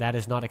 16, and that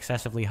is not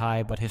excessively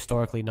high, but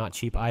historically not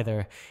cheap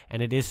either.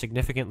 And it is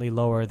significantly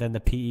lower than the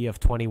PE of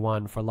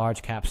 21 for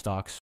large cap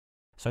stocks.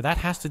 So that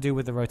has to do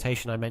with the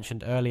rotation I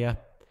mentioned earlier.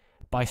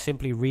 By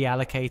simply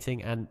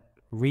reallocating and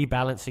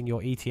rebalancing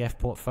your ETF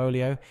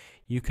portfolio,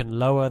 you can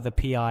lower the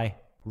PI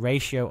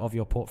ratio of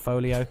your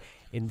portfolio,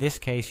 in this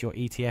case your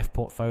ETF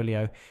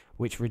portfolio,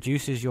 which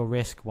reduces your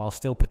risk while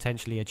still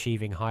potentially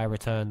achieving higher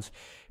returns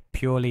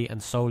purely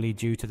and solely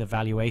due to the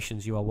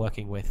valuations you are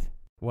working with.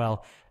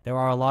 Well, there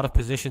are a lot of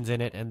positions in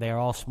it, and they are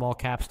all small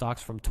cap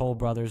stocks from Toll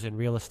Brothers in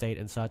real estate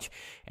and such,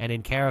 and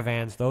in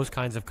caravans, those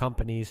kinds of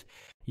companies.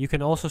 You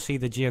can also see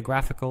the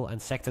geographical and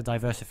sector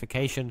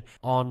diversification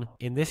on,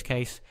 in this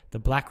case, the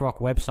BlackRock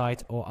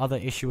website or other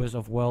issuers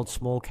of world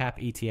small cap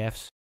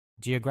ETFs.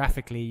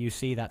 Geographically, you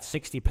see that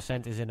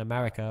 60% is in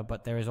America,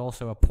 but there is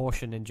also a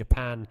portion in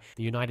Japan,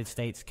 the United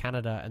States,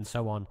 Canada, and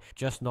so on,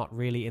 just not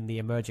really in the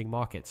emerging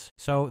markets.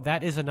 So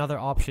that is another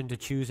option to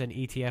choose an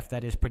ETF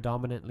that is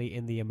predominantly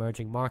in the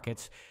emerging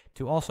markets,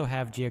 to also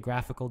have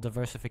geographical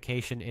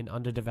diversification in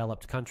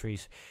underdeveloped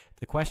countries.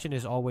 The question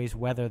is always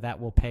whether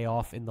that will pay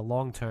off in the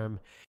long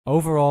term.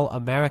 Overall,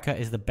 America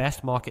is the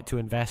best market to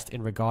invest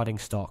in regarding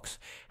stocks.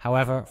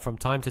 However, from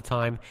time to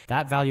time,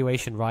 that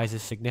valuation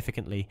rises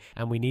significantly,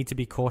 and we need to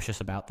be cautious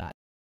about that.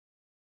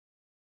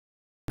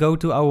 Go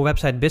to our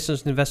website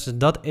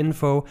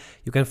businessinvestors.info.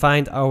 You can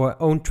find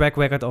our own track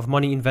record of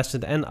money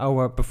invested and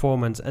our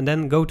performance. And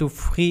then go to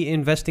free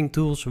investing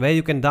tools, where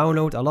you can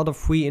download a lot of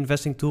free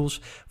investing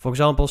tools. For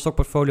example, stock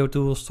portfolio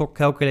tools, stock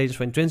calculators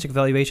for intrinsic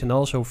valuation, and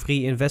also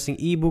free investing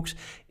ebooks,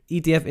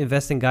 ETF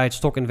investing guide,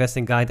 stock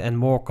investing guide, and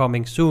more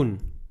coming soon.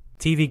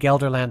 TV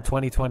Gelderland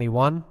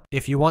 2021.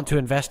 If you want to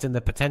invest in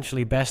the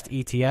potentially best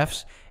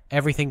ETFs,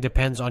 everything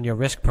depends on your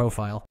risk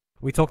profile.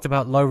 We talked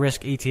about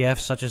low-risk ETFs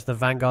such as the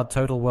Vanguard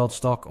Total World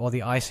Stock or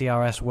the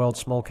ICRS World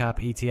Small Cap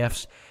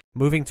ETFs.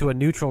 Moving to a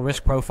neutral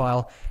risk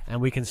profile,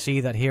 and we can see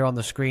that here on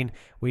the screen,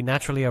 we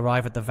naturally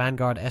arrive at the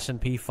Vanguard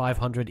S&P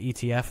 500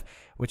 ETF,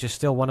 which is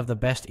still one of the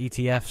best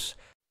ETFs.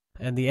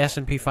 And the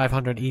S&P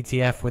 500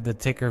 ETF with the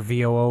ticker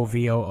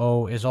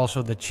VOO is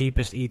also the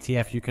cheapest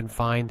ETF you can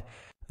find.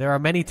 There are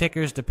many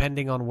tickers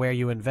depending on where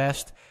you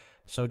invest,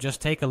 so just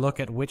take a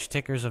look at which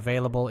tickers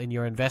available in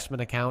your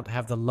investment account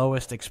have the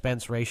lowest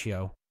expense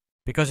ratio.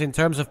 Because in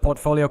terms of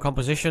portfolio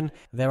composition,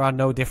 there are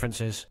no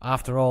differences.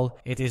 After all,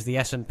 it is the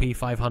S&P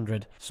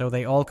 500, so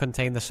they all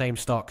contain the same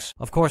stocks.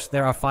 Of course,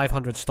 there are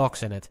 500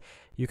 stocks in it.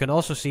 You can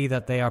also see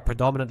that they are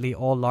predominantly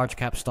all large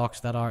cap stocks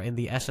that are in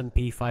the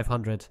S&P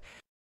 500.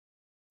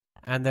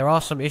 And there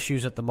are some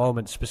issues at the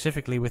moment,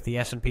 specifically with the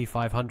S&P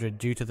 500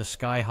 due to the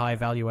sky-high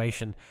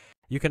valuation.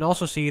 You can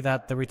also see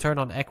that the return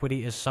on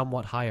equity is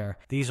somewhat higher.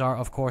 These are,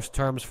 of course,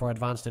 terms for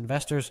advanced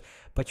investors,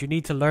 but you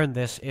need to learn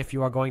this if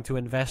you are going to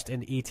invest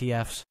in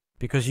ETFs,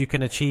 because you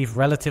can achieve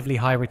relatively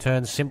high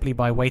returns simply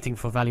by waiting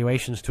for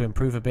valuations to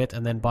improve a bit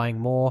and then buying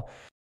more.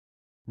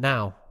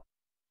 Now,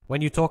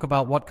 when you talk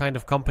about what kind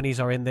of companies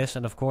are in this,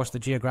 and of course the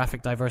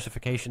geographic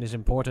diversification is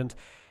important,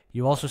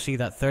 you also see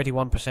that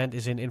 31%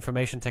 is in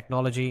information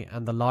technology,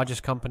 and the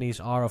largest companies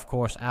are, of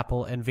course,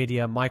 Apple,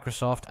 Nvidia,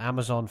 Microsoft,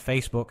 Amazon,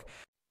 Facebook.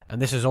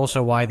 And this is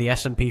also why the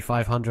S&P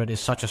 500 is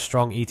such a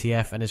strong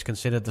ETF and is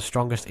considered the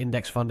strongest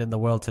index fund in the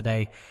world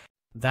today.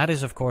 That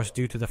is, of course,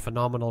 due to the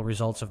phenomenal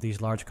results of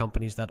these large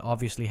companies that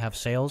obviously have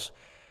sales,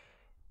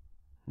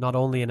 not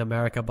only in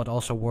America but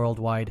also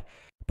worldwide.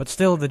 But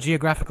still, the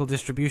geographical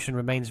distribution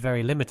remains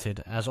very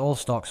limited, as all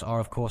stocks are,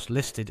 of course,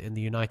 listed in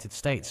the United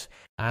States,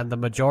 and the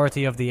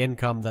majority of the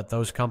income that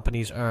those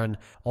companies earn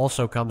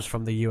also comes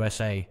from the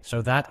USA.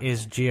 So that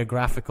is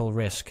geographical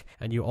risk,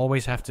 and you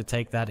always have to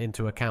take that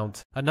into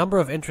account. A number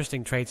of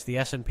interesting traits. The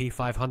S&P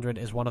 500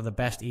 is one of the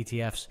best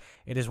ETFs.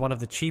 It is one of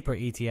the cheaper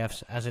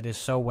ETFs, as it is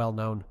so well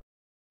known.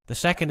 The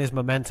second is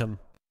momentum.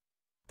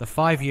 The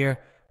 5-year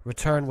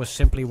return was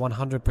simply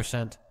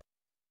 100%.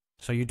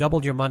 So you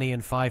doubled your money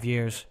in 5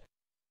 years,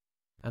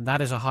 and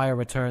that is a higher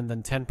return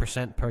than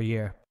 10% per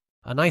year.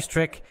 A nice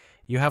trick,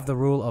 you have the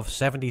rule of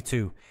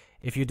 72.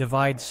 If you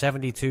divide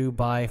 72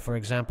 by, for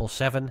example,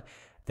 7,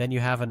 then you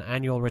have an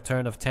annual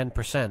return of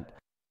 10%.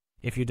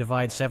 If you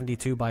divide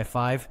 72 by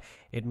 5,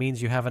 it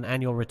means you have an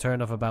annual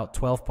return of about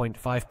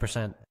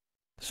 12.5%.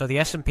 So the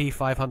S&P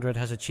 500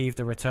 has achieved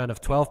a return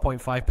of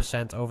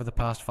 12.5% over the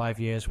past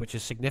 5 years, which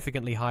is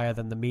significantly higher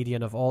than the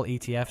median of all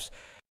ETFs.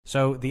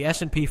 So the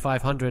S&P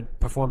 500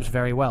 performs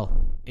very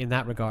well in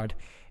that regard.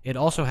 It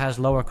also has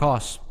lower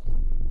costs,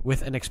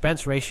 with an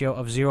expense ratio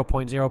of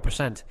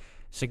 0.0%,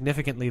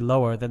 significantly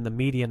lower than the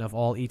median of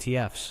all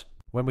ETFs.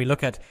 When we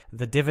look at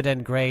the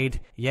dividend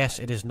grade, yes,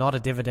 it is not a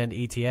dividend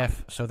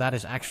ETF, so that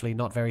is actually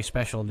not very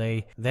special.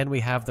 Then we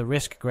have the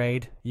risk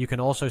grade. You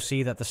can also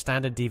see that the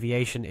standard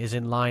deviation is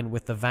in line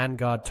with the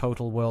Vanguard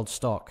Total World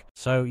Stock.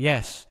 So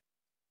yes,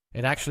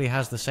 it actually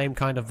has the same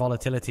kind of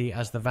volatility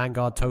as the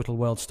Vanguard Total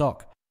World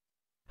Stock.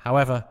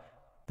 However,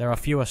 there are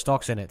fewer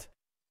stocks in it.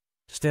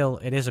 Still,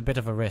 it is a bit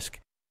of a risk.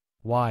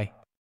 Why?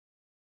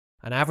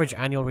 An average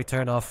annual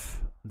return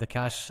of the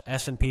cash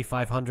S&P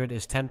 500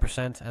 is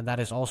 10%, and that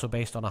is also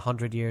based on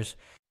 100 years.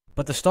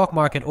 But the stock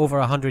market over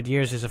 100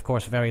 years is of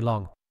course very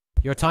long.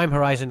 Your time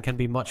horizon can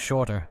be much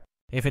shorter.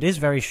 If it is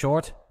very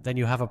short, then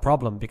you have a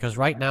problem, because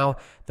right now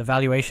the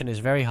valuation is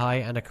very high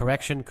and a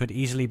correction could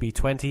easily be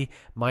 20,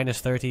 minus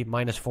 30,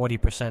 minus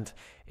 40%.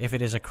 If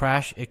it is a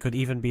crash, it could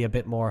even be a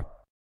bit more.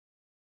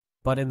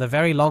 But in the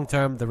very long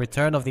term, the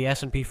return of the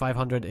S&P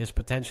 500 is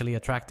potentially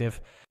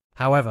attractive.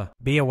 However,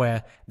 be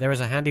aware, there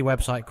is a handy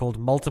website called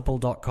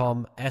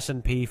multiple.com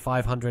S&P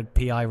 500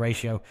 PI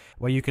ratio,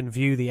 where you can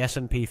view the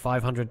S&P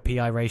 500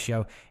 PI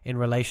ratio in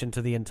relation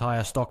to the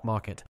entire stock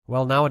market.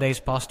 Well, nowadays,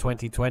 past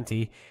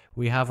 2020,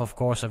 we have, of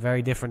course, a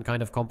very different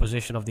kind of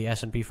composition of the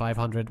S&P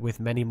 500 with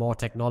many more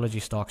technology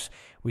stocks.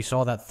 We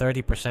saw that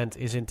 30%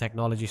 is in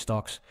technology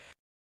stocks.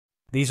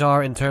 These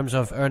are, in terms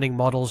of earning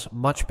models,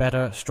 much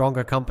better,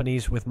 stronger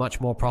companies with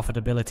much more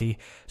profitability,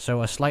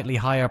 so a slightly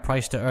higher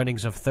price to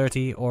earnings of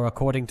 30, or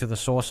according to the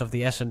source of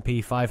the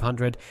S&P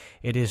 500,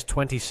 it is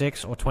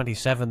 26 or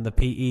 27 the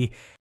PE,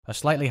 a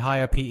slightly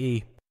higher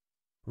PE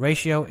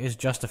ratio is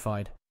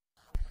justified.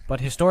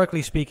 But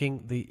historically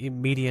speaking, the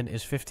median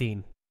is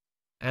 15,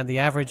 and the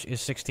average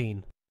is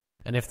 16.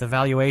 And if the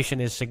valuation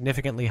is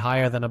significantly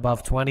higher than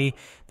above 20,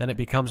 then it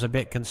becomes a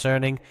bit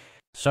concerning.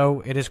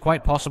 So it is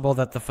quite possible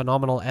that the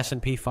phenomenal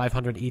S&P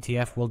 500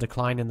 ETF will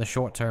decline in the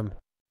short term.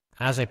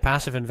 As a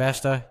passive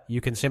investor, you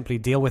can simply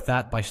deal with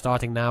that by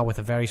starting now with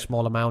a very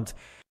small amount,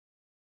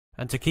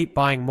 and to keep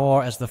buying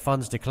more as the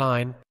funds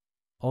decline.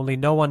 Only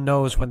no one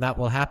knows when that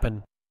will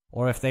happen,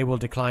 or if they will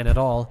decline at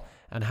all,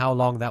 and how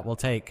long that will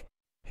take.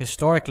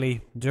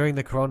 Historically, during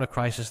the Corona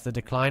crisis, the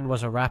decline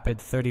was a rapid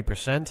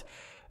 30%,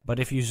 but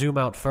if you zoom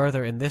out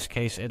further, in this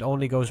case, it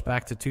only goes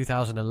back to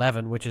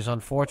 2011, which is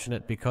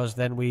unfortunate, because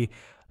then we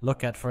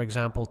look at, for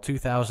example,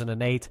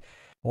 2008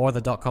 or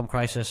the dot-com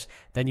crisis,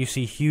 then you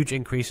see huge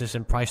increases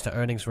in price to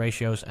earnings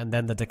ratios and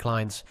then the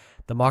declines.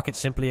 The market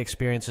simply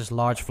experiences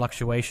large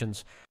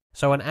fluctuations.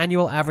 So an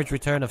annual average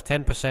return of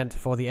 10%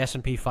 for the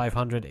S&P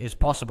 500 is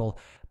possible,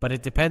 but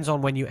it depends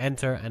on when you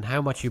enter and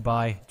how much you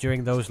buy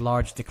during those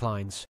large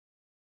declines.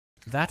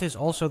 That is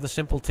also the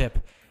simple tip.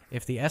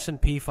 If the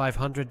S&P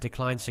 500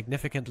 declines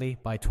significantly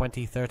by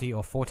 20, 30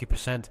 or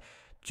 40%,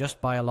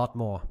 just buy a lot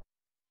more,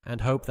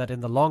 and hope that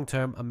in the long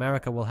term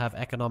America will have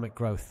economic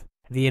growth.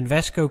 The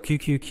Invesco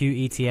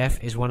QQQ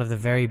ETF is one of the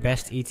very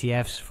best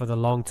ETFs for the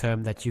long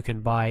term that you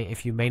can buy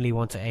if you mainly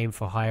want to aim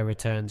for higher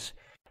returns.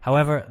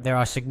 However, there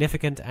are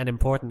significant and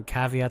important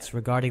caveats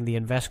regarding the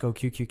Invesco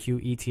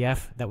QQQ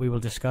ETF that we will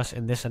discuss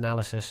in this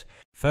analysis.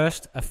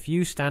 First, a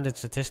few standard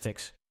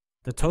statistics.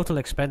 The total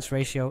expense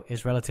ratio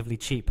is relatively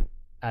cheap,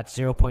 at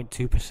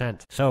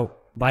 0.2%. So,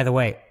 by the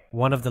way,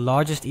 one of the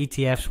largest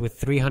ETFs with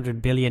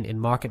 300 billion in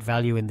market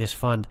value in this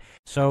fund.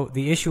 So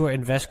the issuer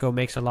Invesco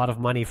makes a lot of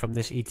money from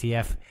this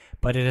ETF,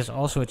 but it has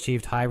also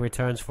achieved high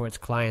returns for its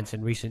clients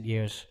in recent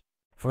years.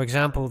 For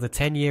example, the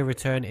 10-year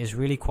return is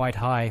really quite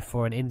high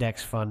for an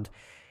index fund.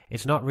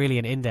 It's not really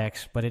an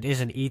index, but it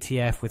is an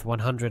ETF with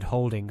 100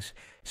 holdings,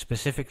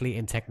 specifically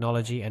in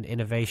technology and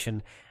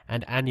innovation,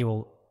 and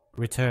annual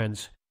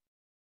returns.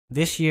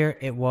 This year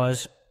it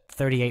was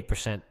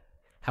 38%.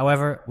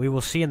 However, we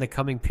will see in the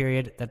coming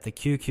period that the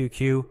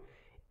QQQ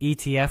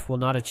ETF will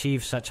not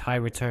achieve such high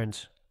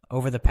returns.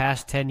 Over the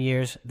past 10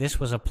 years, this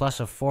was a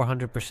plus of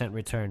 400%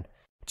 return.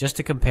 Just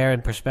to compare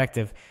in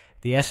perspective,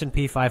 the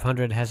S&P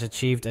 500 has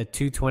achieved a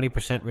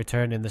 220%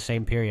 return in the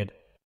same period.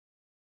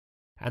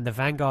 And the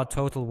Vanguard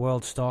Total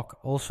World Stock,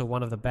 also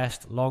one of the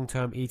best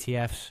long-term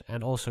ETFs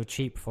and also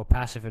cheap for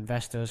passive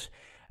investors,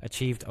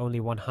 achieved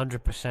only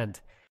 100%.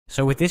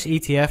 So with this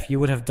ETF, you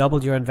would have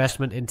doubled your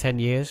investment in 10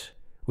 years.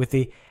 With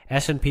the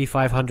S&P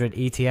 500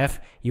 ETF,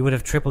 you would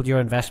have tripled your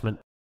investment.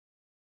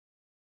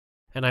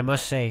 And I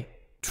must say,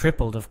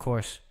 tripled, of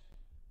course.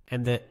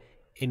 And the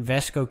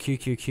Invesco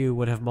QQQ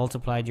would have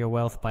multiplied your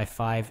wealth by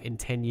 5 in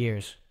 10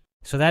 years.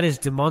 So that is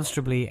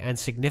demonstrably and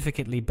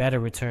significantly better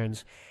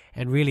returns,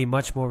 and really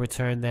much more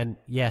return than,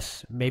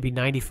 yes, maybe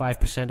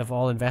 95% of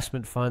all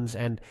investment funds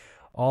and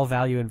all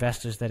value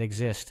investors that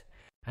exist.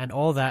 And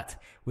all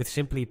that with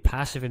simply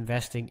passive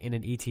investing in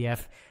an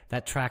ETF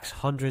that tracks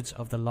hundreds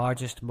of the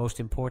largest, most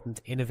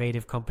important,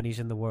 innovative companies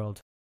in the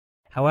world.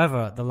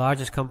 However, the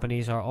largest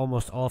companies are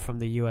almost all from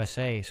the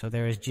USA, so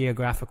there is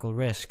geographical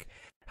risk.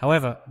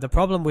 However, the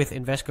problem with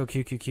Invesco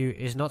QQQ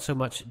is not so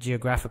much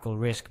geographical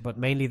risk, but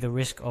mainly the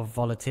risk of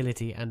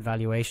volatility and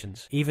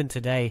valuations. Even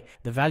today,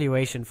 the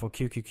valuation for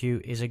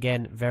QQQ is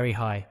again very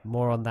high.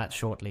 More on that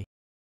shortly.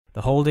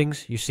 The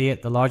holdings, you see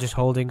it, the largest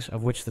holdings,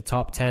 of which the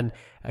top 10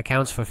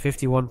 accounts for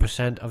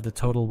 51% of the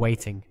total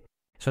weighting.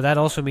 So that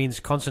also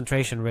means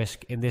concentration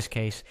risk in this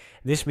case.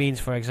 This means,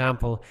 for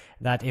example,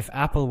 that if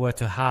Apple were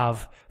to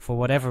halve for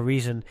whatever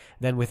reason,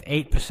 then with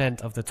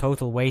 8% of the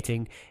total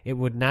weighting, it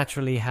would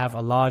naturally have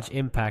a large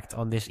impact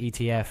on this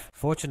ETF.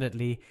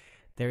 Fortunately,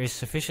 there is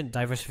sufficient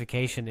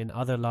diversification in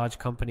other large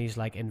companies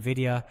like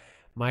Nvidia,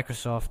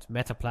 Microsoft,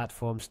 Meta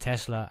Platforms,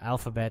 Tesla,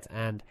 Alphabet,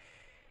 and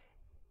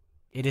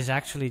it is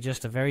actually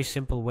just a very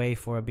simple way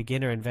for a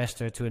beginner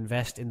investor to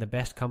invest in the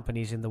best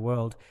companies in the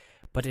world,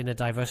 but in a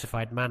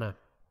diversified manner.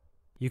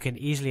 You can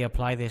easily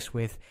apply this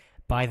with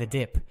buy the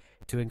dip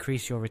to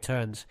increase your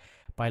returns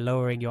by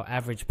lowering your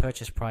average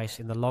purchase price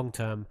in the long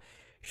term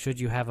should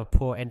you have a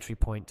poor entry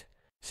point.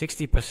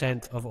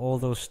 60% of all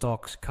those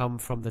stocks come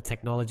from the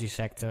technology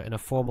sector in a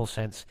formal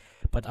sense,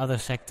 but other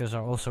sectors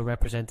are also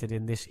represented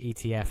in this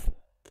ETF.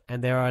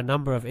 And there are a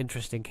number of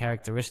interesting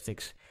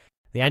characteristics.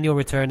 The annual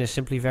return is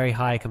simply very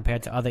high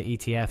compared to other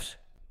ETFs.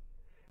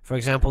 For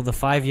example, the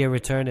 5-year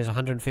return is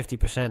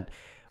 150%,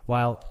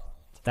 while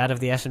that of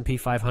the S&P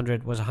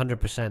 500 was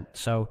 100%.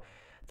 So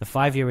the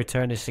 5-year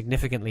return is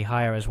significantly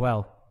higher as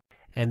well.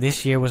 And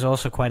this year was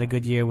also quite a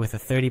good year with a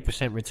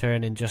 30%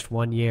 return in just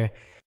 1 year.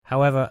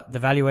 However, the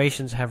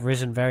valuations have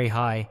risen very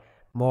high.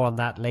 More on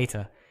that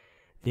later.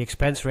 The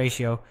expense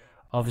ratio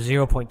of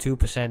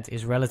 0.2%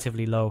 is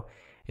relatively low,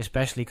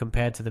 especially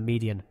compared to the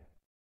median.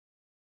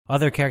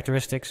 Other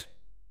characteristics,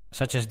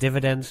 such as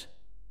dividends.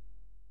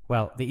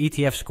 Well, the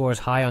ETF scores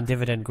high on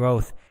dividend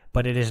growth,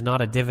 but it is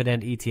not a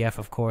dividend ETF,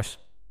 of course.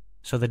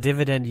 So the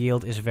dividend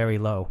yield is very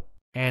low.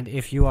 And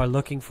if you are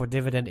looking for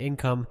dividend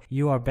income,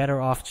 you are better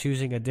off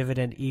choosing a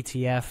dividend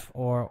ETF,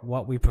 or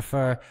what we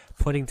prefer,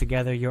 putting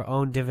together your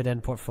own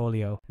dividend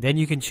portfolio. Then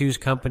you can choose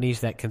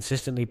companies that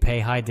consistently pay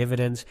high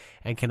dividends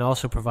and can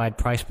also provide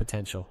price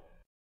potential.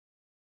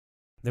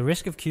 The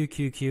risk of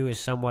QQQ is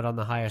somewhat on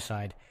the higher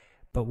side.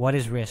 But what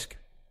is risk?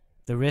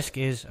 The risk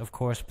is, of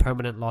course,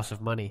 permanent loss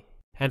of money.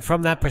 And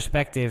from that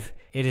perspective,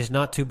 it is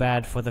not too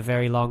bad for the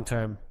very long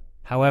term.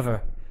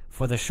 However,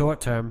 for the short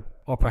term,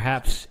 or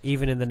perhaps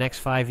even in the next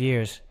 5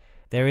 years,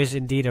 there is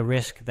indeed a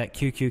risk that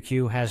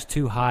QQQ has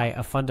too high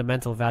a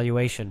fundamental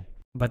valuation.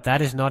 But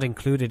that is not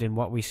included in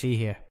what we see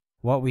here.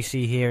 What we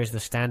see here is the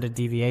standard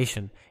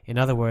deviation, in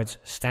other words,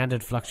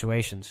 standard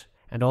fluctuations,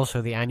 and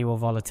also the annual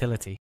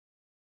volatility.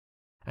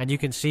 And you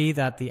can see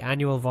that the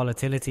annual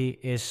volatility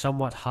is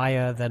somewhat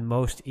higher than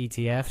most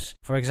ETFs.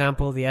 For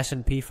example, the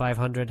S&P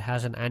 500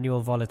 has an annual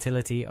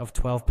volatility of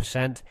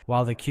 12%,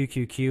 while the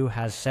QQQ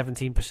has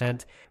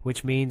 17%,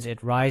 which means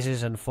it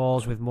rises and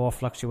falls with more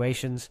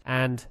fluctuations,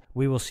 and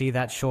we will see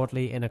that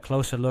shortly in a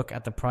closer look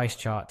at the price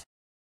chart.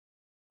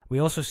 We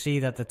also see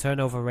that the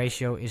turnover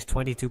ratio is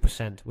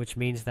 22%, which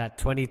means that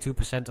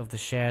 22% of the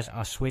shares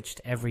are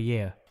switched every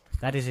year.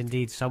 That is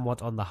indeed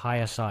somewhat on the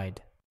higher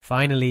side.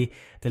 Finally,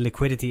 the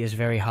liquidity is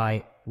very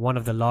high, one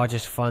of the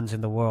largest funds in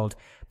the world.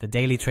 The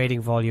daily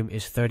trading volume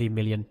is 30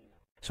 million.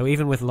 So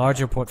even with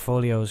larger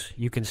portfolios,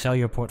 you can sell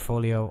your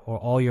portfolio or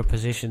all your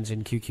positions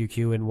in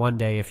QQQ in one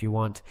day if you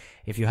want.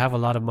 If you have a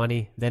lot of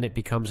money, then it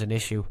becomes an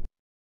issue.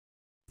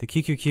 The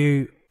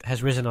QQQ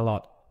has risen a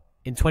lot.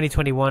 In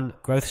 2021,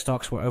 growth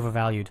stocks were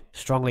overvalued,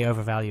 strongly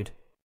overvalued.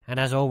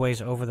 And as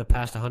always, over the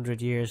past 100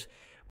 years,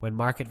 when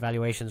market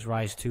valuations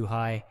rise too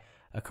high,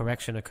 a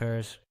correction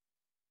occurs.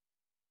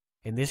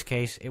 In this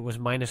case, it was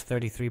minus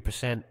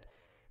 33%,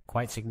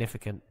 quite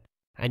significant.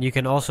 And you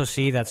can also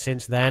see that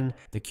since then,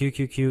 the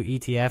QQQ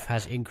ETF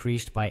has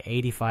increased by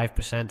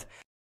 85%.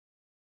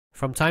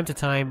 From time to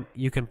time,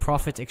 you can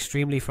profit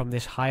extremely from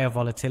this higher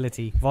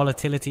volatility.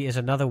 Volatility is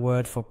another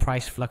word for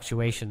price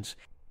fluctuations.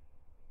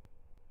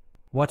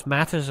 What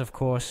matters, of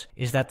course,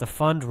 is that the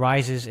fund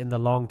rises in the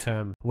long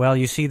term. Well,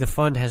 you see, the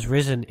fund has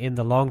risen in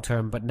the long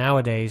term, but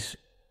nowadays,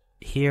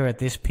 here at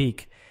this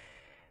peak,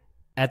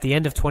 at the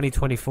end of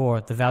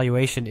 2024, the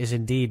valuation is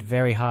indeed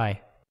very high.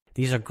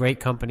 These are great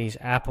companies,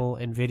 Apple,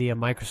 Nvidia,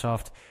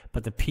 Microsoft,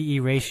 but the PE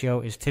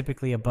ratio is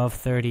typically above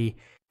 30,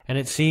 and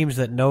it seems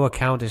that no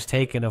account is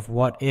taken of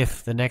what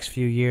if the next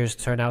few years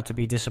turn out to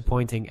be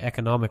disappointing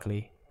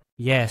economically.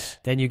 Yes,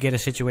 then you get a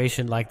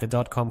situation like the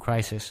dot-com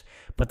crisis,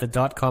 but the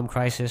dot-com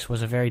crisis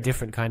was a very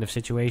different kind of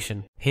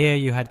situation. Here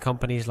you had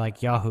companies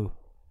like Yahoo.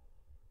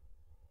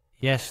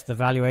 Yes, the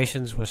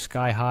valuations were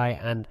sky high,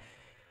 and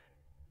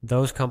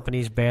those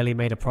companies barely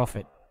made a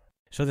profit.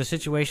 So the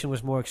situation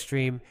was more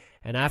extreme,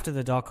 and after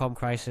the dot-com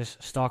crisis,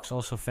 stocks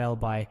also fell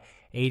by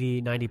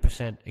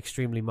 80-90%,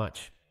 extremely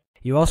much.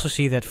 You also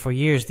see that for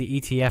years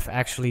the ETF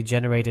actually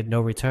generated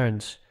no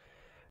returns.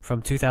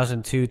 From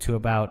 2002 to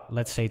about,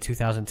 let's say,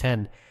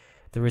 2010,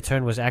 the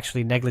return was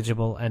actually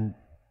negligible and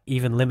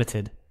even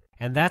limited.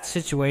 And that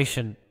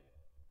situation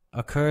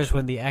occurs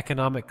when the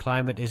economic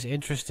climate is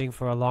interesting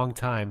for a long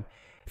time,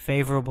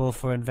 favorable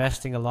for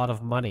investing a lot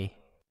of money.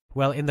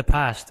 Well, in the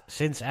past,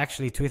 since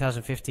actually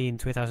 2015,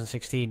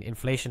 2016,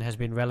 inflation has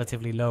been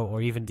relatively low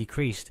or even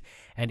decreased,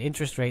 and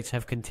interest rates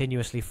have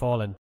continuously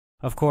fallen.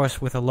 Of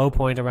course, with a low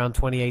point around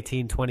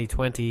 2018,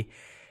 2020,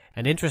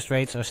 and interest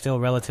rates are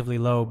still relatively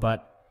low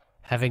but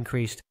have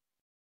increased.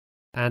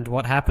 And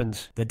what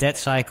happens? The debt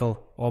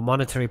cycle or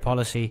monetary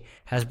policy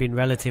has been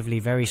relatively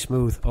very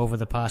smooth over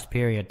the past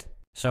period.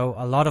 So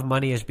a lot of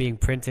money is being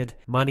printed,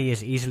 money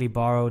is easily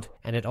borrowed,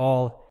 and it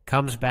all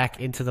comes back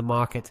into the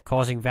market,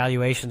 causing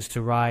valuations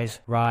to rise,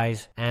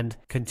 and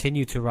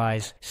continue to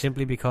rise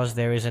simply because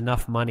there is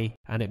enough money,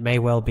 and it may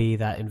well be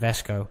that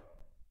Invesco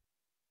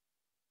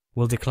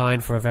will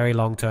decline for a very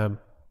long term.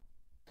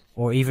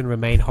 or even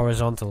remain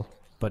horizontal,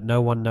 but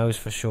no one knows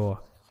for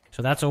sure.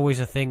 So that's always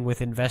a thing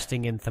with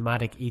investing in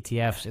thematic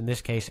ETFs, in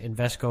this case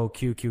Invesco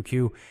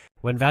QQQ.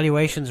 When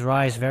valuations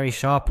rise very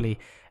sharply,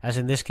 as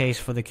in this case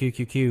for the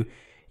QQQ,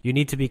 you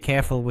need to be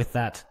careful with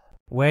that.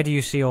 Where do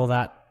you see all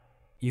that?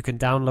 You can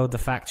download the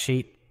fact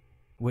sheet,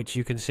 which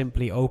you can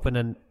simply open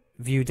and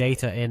view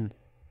data in.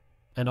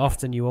 And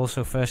often you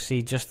also first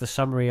see just the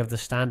summary of the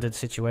standard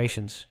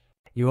situations.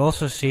 You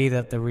also see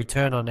that the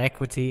return on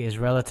equity is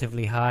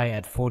relatively high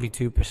at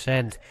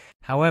 42%.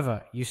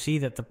 However, you see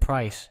that the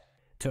price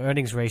to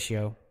earnings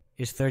ratio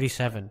is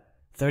 37.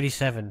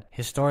 37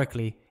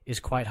 historically is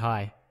quite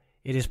high.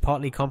 It is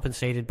partly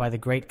compensated by the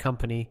great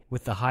company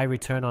with the high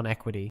return on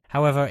equity.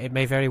 However, it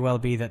may very well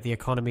be that the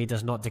economy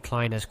does not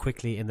decline as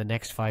quickly in the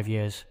next 5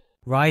 years.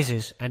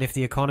 Rises, and if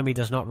the economy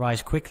does not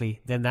rise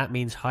quickly, then that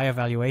means higher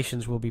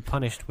valuations will be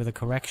punished with a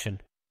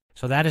correction.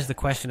 So that is the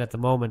question at the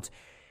moment.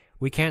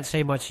 We can't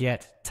say much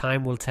yet.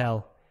 Time will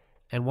tell.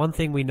 And one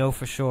thing we know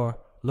for sure,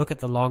 look at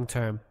the long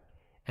term.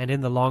 And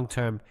in the long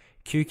term,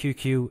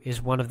 QQQ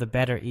is one of the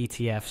better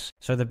ETFs.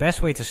 So the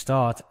best way to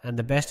start, and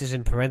the best is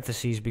in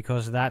parentheses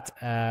because that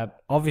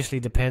obviously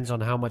depends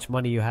on how much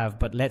money you have,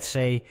 but let's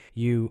say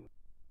you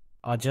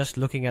are just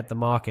looking at the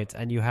market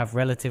and you have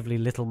relatively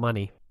little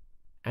money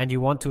and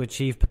you want to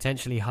achieve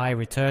potentially high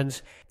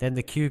returns, then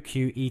the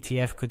QQ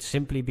ETF could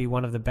simply be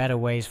one of the better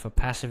ways for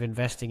passive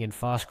investing in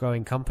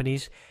fast-growing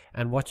companies.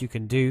 And what you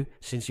can do,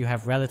 since you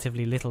have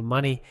relatively little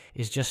money,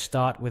 is just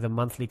start with a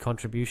monthly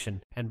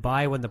contribution and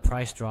buy when the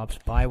price drops,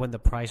 buy when the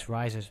price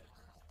rises.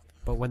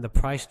 But when the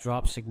price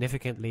drops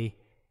significantly,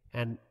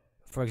 and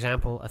for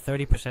example, a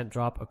 30%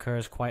 drop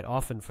occurs quite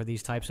often for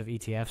these types of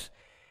ETFs,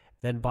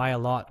 then buy a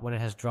lot when it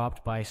has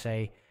dropped by,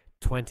 say,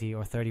 20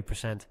 or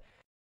 30%.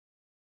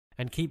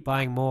 And keep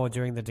buying more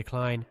during the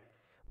decline.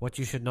 What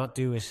you should not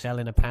do is sell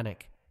in a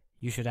panic.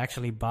 You should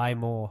actually buy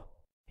more.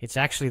 It's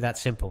actually that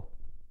simple.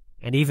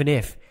 And even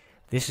if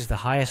this is the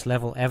highest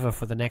level ever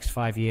for the next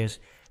 5 years,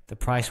 the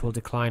price will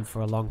decline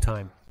for a long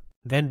time.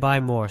 Then buy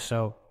more,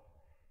 so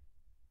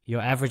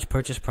your average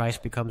purchase price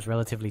becomes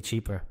relatively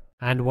cheaper.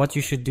 And what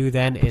you should do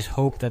then is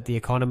hope that the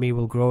economy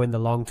will grow in the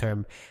long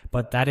term,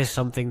 but that is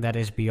something that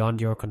is beyond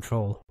your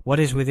control. What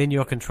is within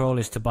your control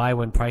is to buy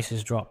when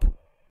prices drop.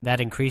 That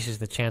increases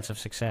the chance of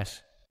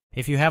success.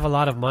 If you have a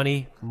lot of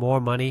money, more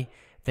money,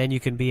 then you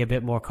can be a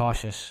bit more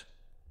cautious.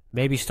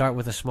 Maybe start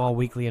with a small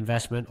weekly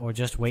investment or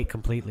just wait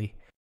completely.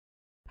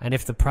 And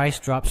if the price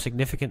drops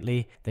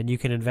significantly, then you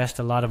can invest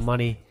a lot of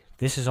money.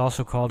 This is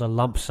also called a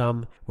lump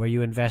sum, where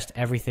you invest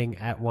everything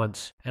at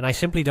once. And I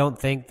simply don't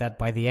think that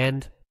by the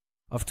end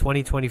of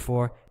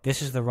 2024,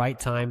 this is the right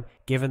time,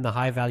 given the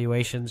high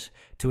valuations,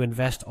 to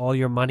invest all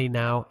your money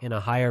now in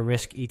a higher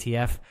risk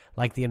ETF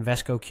like the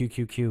Invesco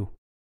QQQ.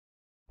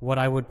 What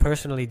I would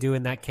personally do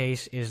in that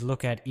case is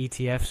look at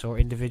ETFs or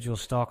individual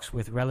stocks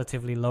with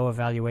relatively lower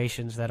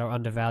valuations that are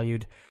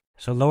undervalued.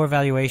 So lower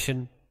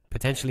valuation,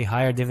 potentially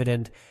higher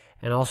dividend,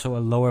 and also a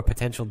lower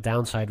potential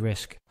downside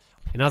risk.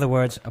 In other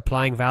words,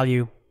 applying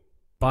value,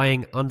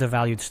 buying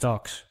undervalued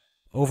stocks.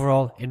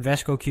 Overall,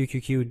 Invesco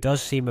QQQ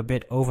does seem a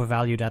bit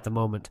overvalued at the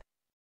moment.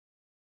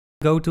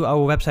 Go to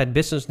our website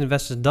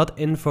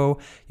businessinvestors.info.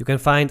 You can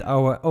find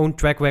our own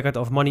track record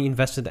of money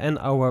invested and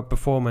our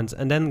performance.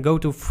 And then go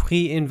to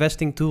free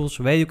investing tools,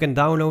 where you can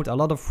download a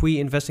lot of free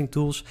investing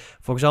tools.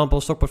 For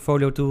example, stock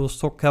portfolio tools,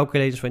 stock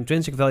calculators for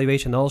intrinsic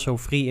valuation, and also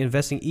free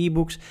investing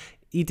ebooks,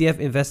 ETF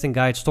investing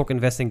guide, stock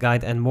investing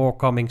guide, and more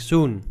coming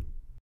soon.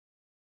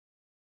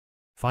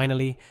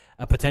 Finally,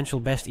 a potential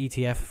best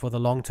ETF for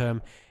the long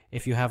term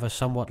if you have a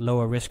somewhat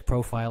lower risk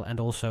profile and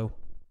also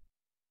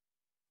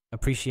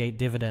appreciate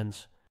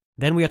dividends.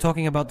 Then we are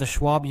talking about the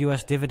Schwab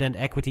US Dividend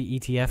Equity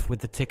ETF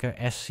with the ticker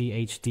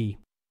SCHD.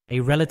 A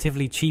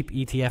relatively cheap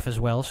ETF as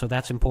well, so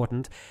that's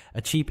important.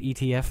 A cheap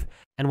ETF.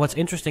 And what's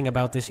interesting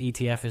about this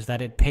ETF is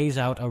that it pays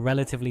out a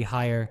relatively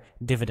higher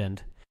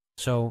dividend.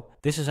 So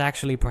this is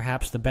actually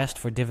perhaps the best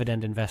for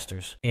dividend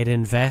investors. It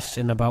invests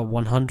in about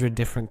 100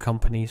 different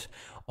companies,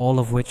 all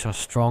of which are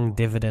strong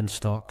dividend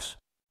stocks.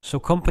 So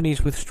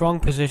companies with strong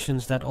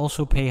positions that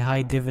also pay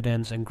high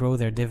dividends and grow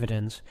their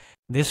dividends.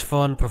 This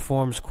fund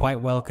performs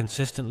quite well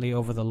consistently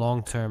over the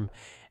long term,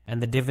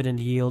 and the dividend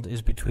yield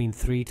is between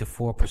 3 to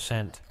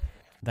 4%.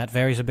 That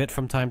varies a bit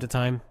from time to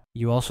time.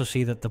 You also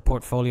see that the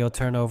portfolio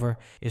turnover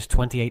is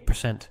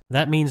 28%.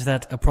 That means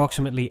that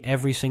approximately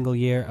every single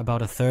year,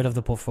 about a third of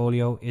the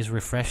portfolio is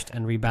refreshed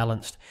and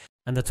rebalanced.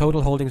 And the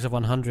total holdings of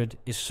 100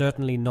 is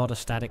certainly not a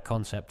static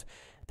concept.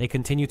 They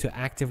continue to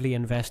actively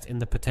invest in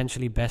the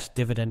potentially best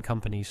dividend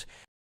companies.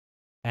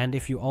 And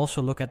if you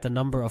also look at the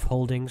number of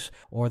holdings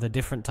or the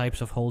different types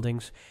of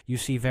holdings, you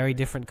see very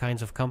different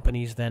kinds of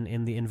companies than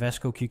in the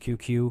Invesco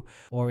QQQ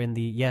or in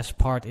the, yes,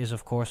 part is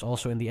of course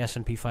also in the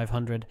S&P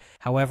 500.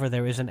 However,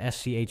 there is an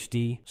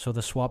SCHD, so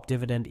the Swap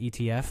Dividend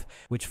ETF,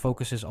 which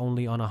focuses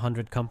only on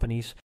 100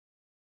 companies.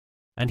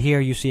 And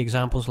here you see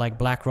examples like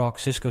BlackRock,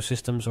 Cisco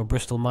Systems, or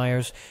Bristol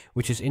Myers,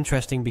 which is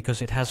interesting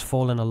because it has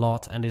fallen a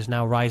lot and is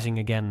now rising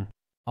again.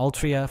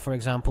 Altria, for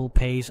example,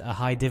 pays a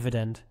high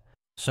dividend.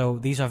 So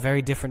these are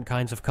very different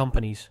kinds of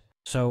companies.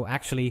 So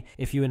actually,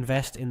 if you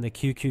invest in the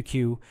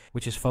QQQ,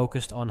 which is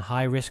focused on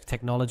high-risk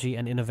technology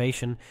and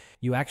innovation,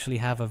 you actually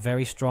have a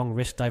very strong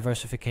risk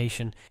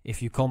diversification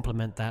if you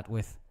complement that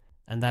with.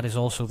 And that is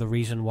also the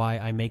reason why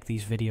I make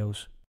these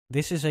videos.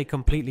 This is a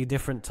completely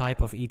different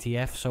type of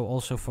ETF, so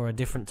also for a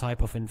different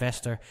type of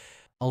investor,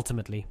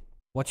 ultimately.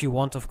 What you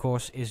want, of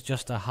course, is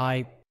just a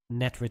high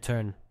net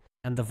return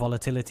and the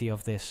volatility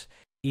of this.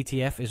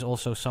 ETF is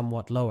also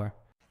somewhat lower.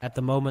 At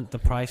the moment, the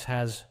price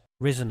has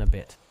risen a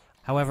bit.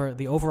 However,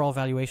 the overall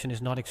valuation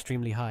is not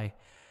extremely high.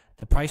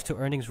 The price to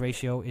earnings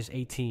ratio is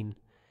 18.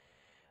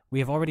 We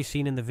have already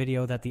seen in the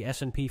video that the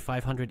S&P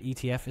 500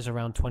 ETF is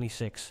around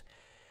 26.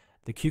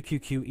 The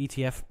QQQ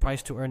ETF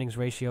price to earnings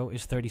ratio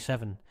is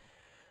 37.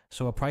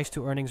 So a price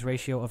to earnings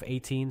ratio of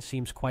 18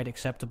 seems quite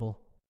acceptable.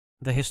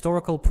 The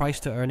historical price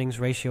to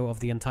earnings ratio of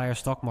the entire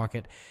stock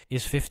market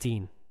is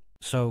 15.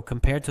 So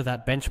compared to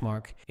that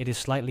benchmark, it is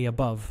slightly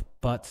above,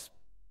 but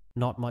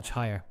not much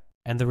higher.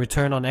 And the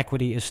return on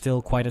equity is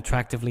still quite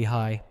attractively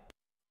high.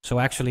 So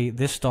actually,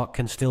 this stock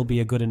can still be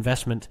a good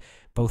investment,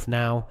 both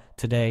now,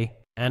 today,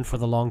 and for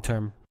the long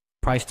term.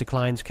 Price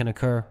declines can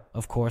occur,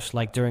 of course,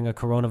 like during a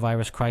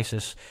coronavirus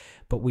crisis,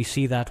 but we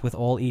see that with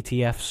all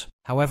ETFs.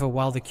 However,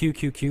 while the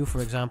QQQ,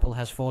 for example,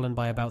 has fallen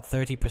by about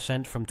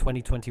 30% from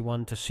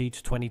 2021 to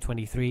Siege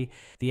 2023,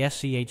 the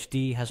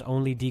SCHD has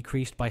only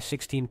decreased by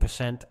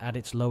 16% at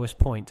its lowest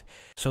point.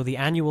 So the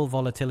annual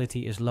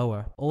volatility is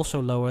lower, also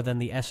lower than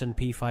the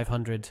S&P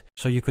 500.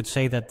 So you could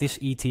say that this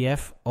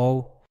ETF,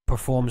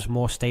 performs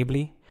more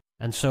stably.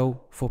 And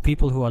so, for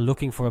people who are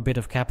looking for a bit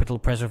of capital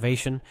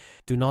preservation,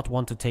 do not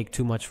want to take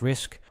too much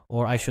risk,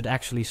 or I should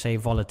actually say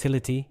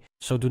volatility,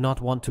 so do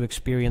not want to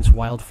experience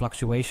wild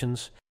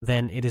fluctuations,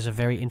 then it is a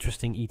very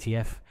interesting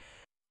ETF.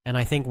 And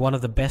I think one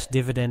of the best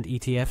dividend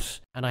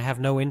ETFs, and I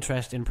have no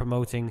interest in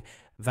promoting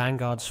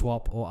Vanguard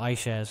Swap or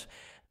iShares.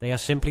 They are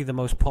simply the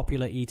most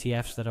popular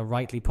ETFs that are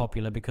rightly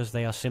popular because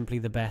they are simply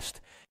the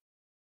best.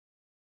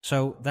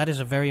 So that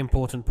is a very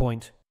important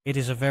point. It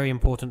is a very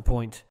important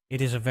point. It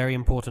is a very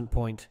important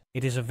point.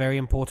 It is a very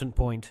important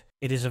point.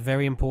 It is a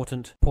very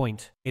important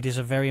point. It is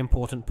a very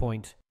important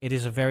point. It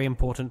is a very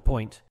important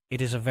point.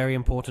 It is a very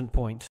important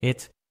point.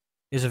 It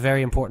is a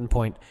very important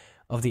point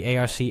of the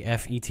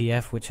ARCF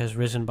ETF, which has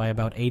risen by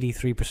about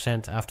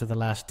 83% after the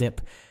last dip,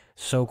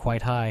 so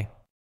quite high.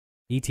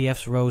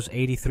 ETFs rose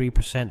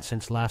 83%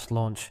 since last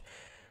launch.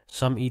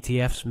 Some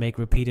ETFs make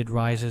repeated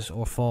rises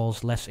or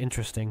falls less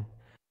interesting.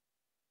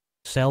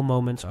 Sell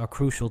moments are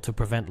crucial to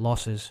prevent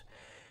losses.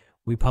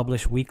 We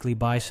publish weekly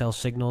buy-sell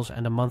signals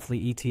and a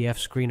monthly ETF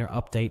screener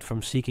update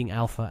from Seeking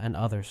Alpha and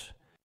others.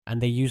 And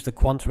they use the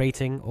quant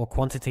rating or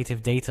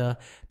quantitative data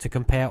to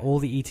compare all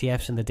the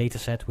ETFs in the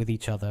dataset with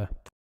each other,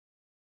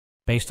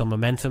 based on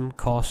momentum,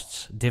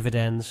 costs,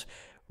 dividends,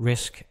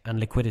 risk, and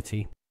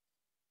liquidity.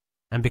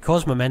 And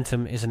because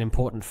momentum is an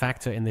important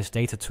factor in this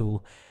data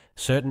tool,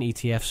 certain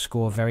ETFs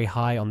score very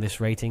high on this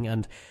rating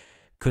and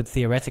could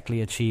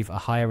theoretically achieve a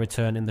higher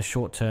return in the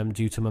short term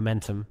due to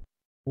momentum.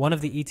 One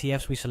of the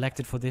ETFs we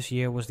selected for this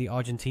year was the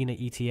Argentina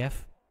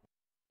ETF,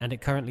 and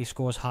it currently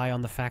scores high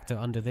on the factor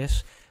under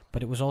this,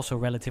 but it was also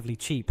relatively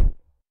cheap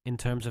in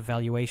terms of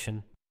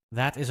valuation.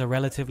 That is a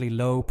relatively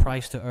low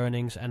price to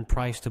earnings and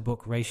price to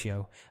book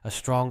ratio, a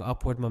strong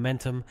upward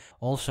momentum,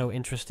 also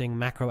interesting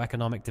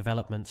macroeconomic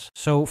developments.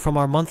 So from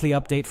our monthly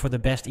update for the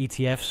best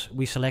ETFs,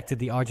 we selected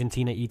the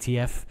Argentina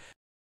ETF.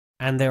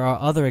 And there are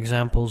other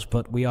examples,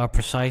 but we are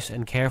precise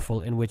and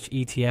careful in which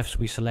ETFs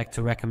we select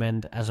to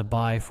recommend as a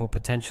buy for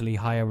potentially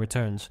higher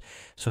returns.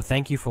 So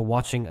thank you for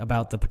watching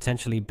about the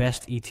potentially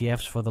best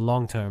ETFs for the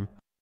long term.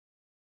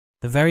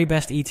 The very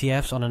best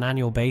ETFs on an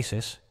annual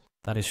basis,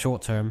 that is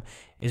short term,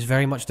 is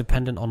very much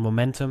dependent on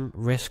momentum,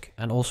 risk,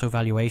 and also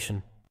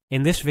valuation.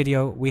 In this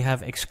video, we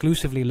have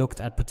exclusively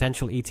looked at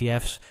potential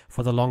ETFs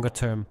for the longer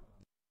term,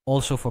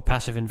 also for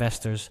passive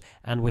investors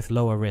and with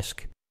lower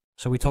risk.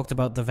 So we talked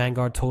about the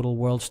Vanguard Total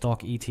World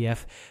Stock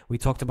ETF, we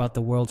talked about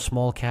the World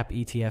Small Cap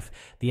ETF,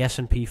 the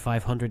S&P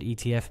 500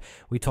 ETF,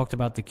 we talked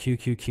about the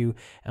QQQ,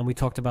 and we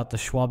talked about the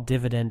Schwab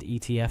Dividend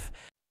ETF.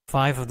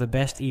 5 of the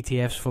best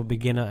ETFs for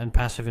beginner and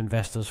passive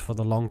investors for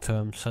the long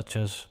term, such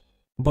as...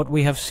 But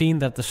we have seen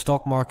that the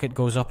stock market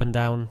goes up and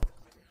down,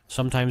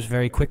 sometimes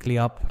very quickly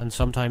up and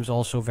sometimes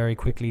also very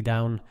quickly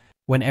down.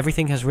 When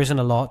everything has risen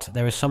a lot,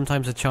 there is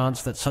sometimes a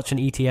chance that such an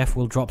ETF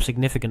will drop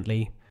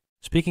significantly.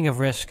 Speaking of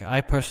risk, I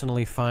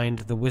personally find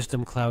the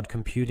Wisdom Cloud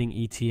Computing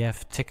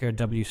ETF, ticker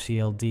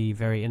WCLD,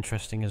 very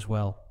interesting as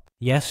well.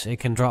 Yes, it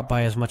can drop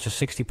by as much as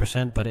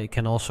 60%, but it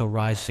can also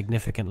rise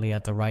significantly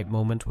at the right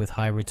moment with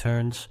high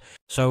returns.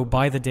 So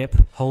buy the dip,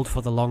 hold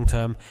for the long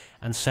term,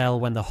 and sell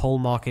when the whole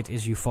market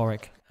is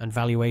euphoric and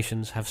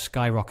valuations have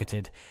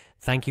skyrocketed.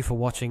 Thank you for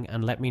watching,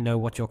 and let me know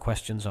what your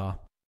questions are.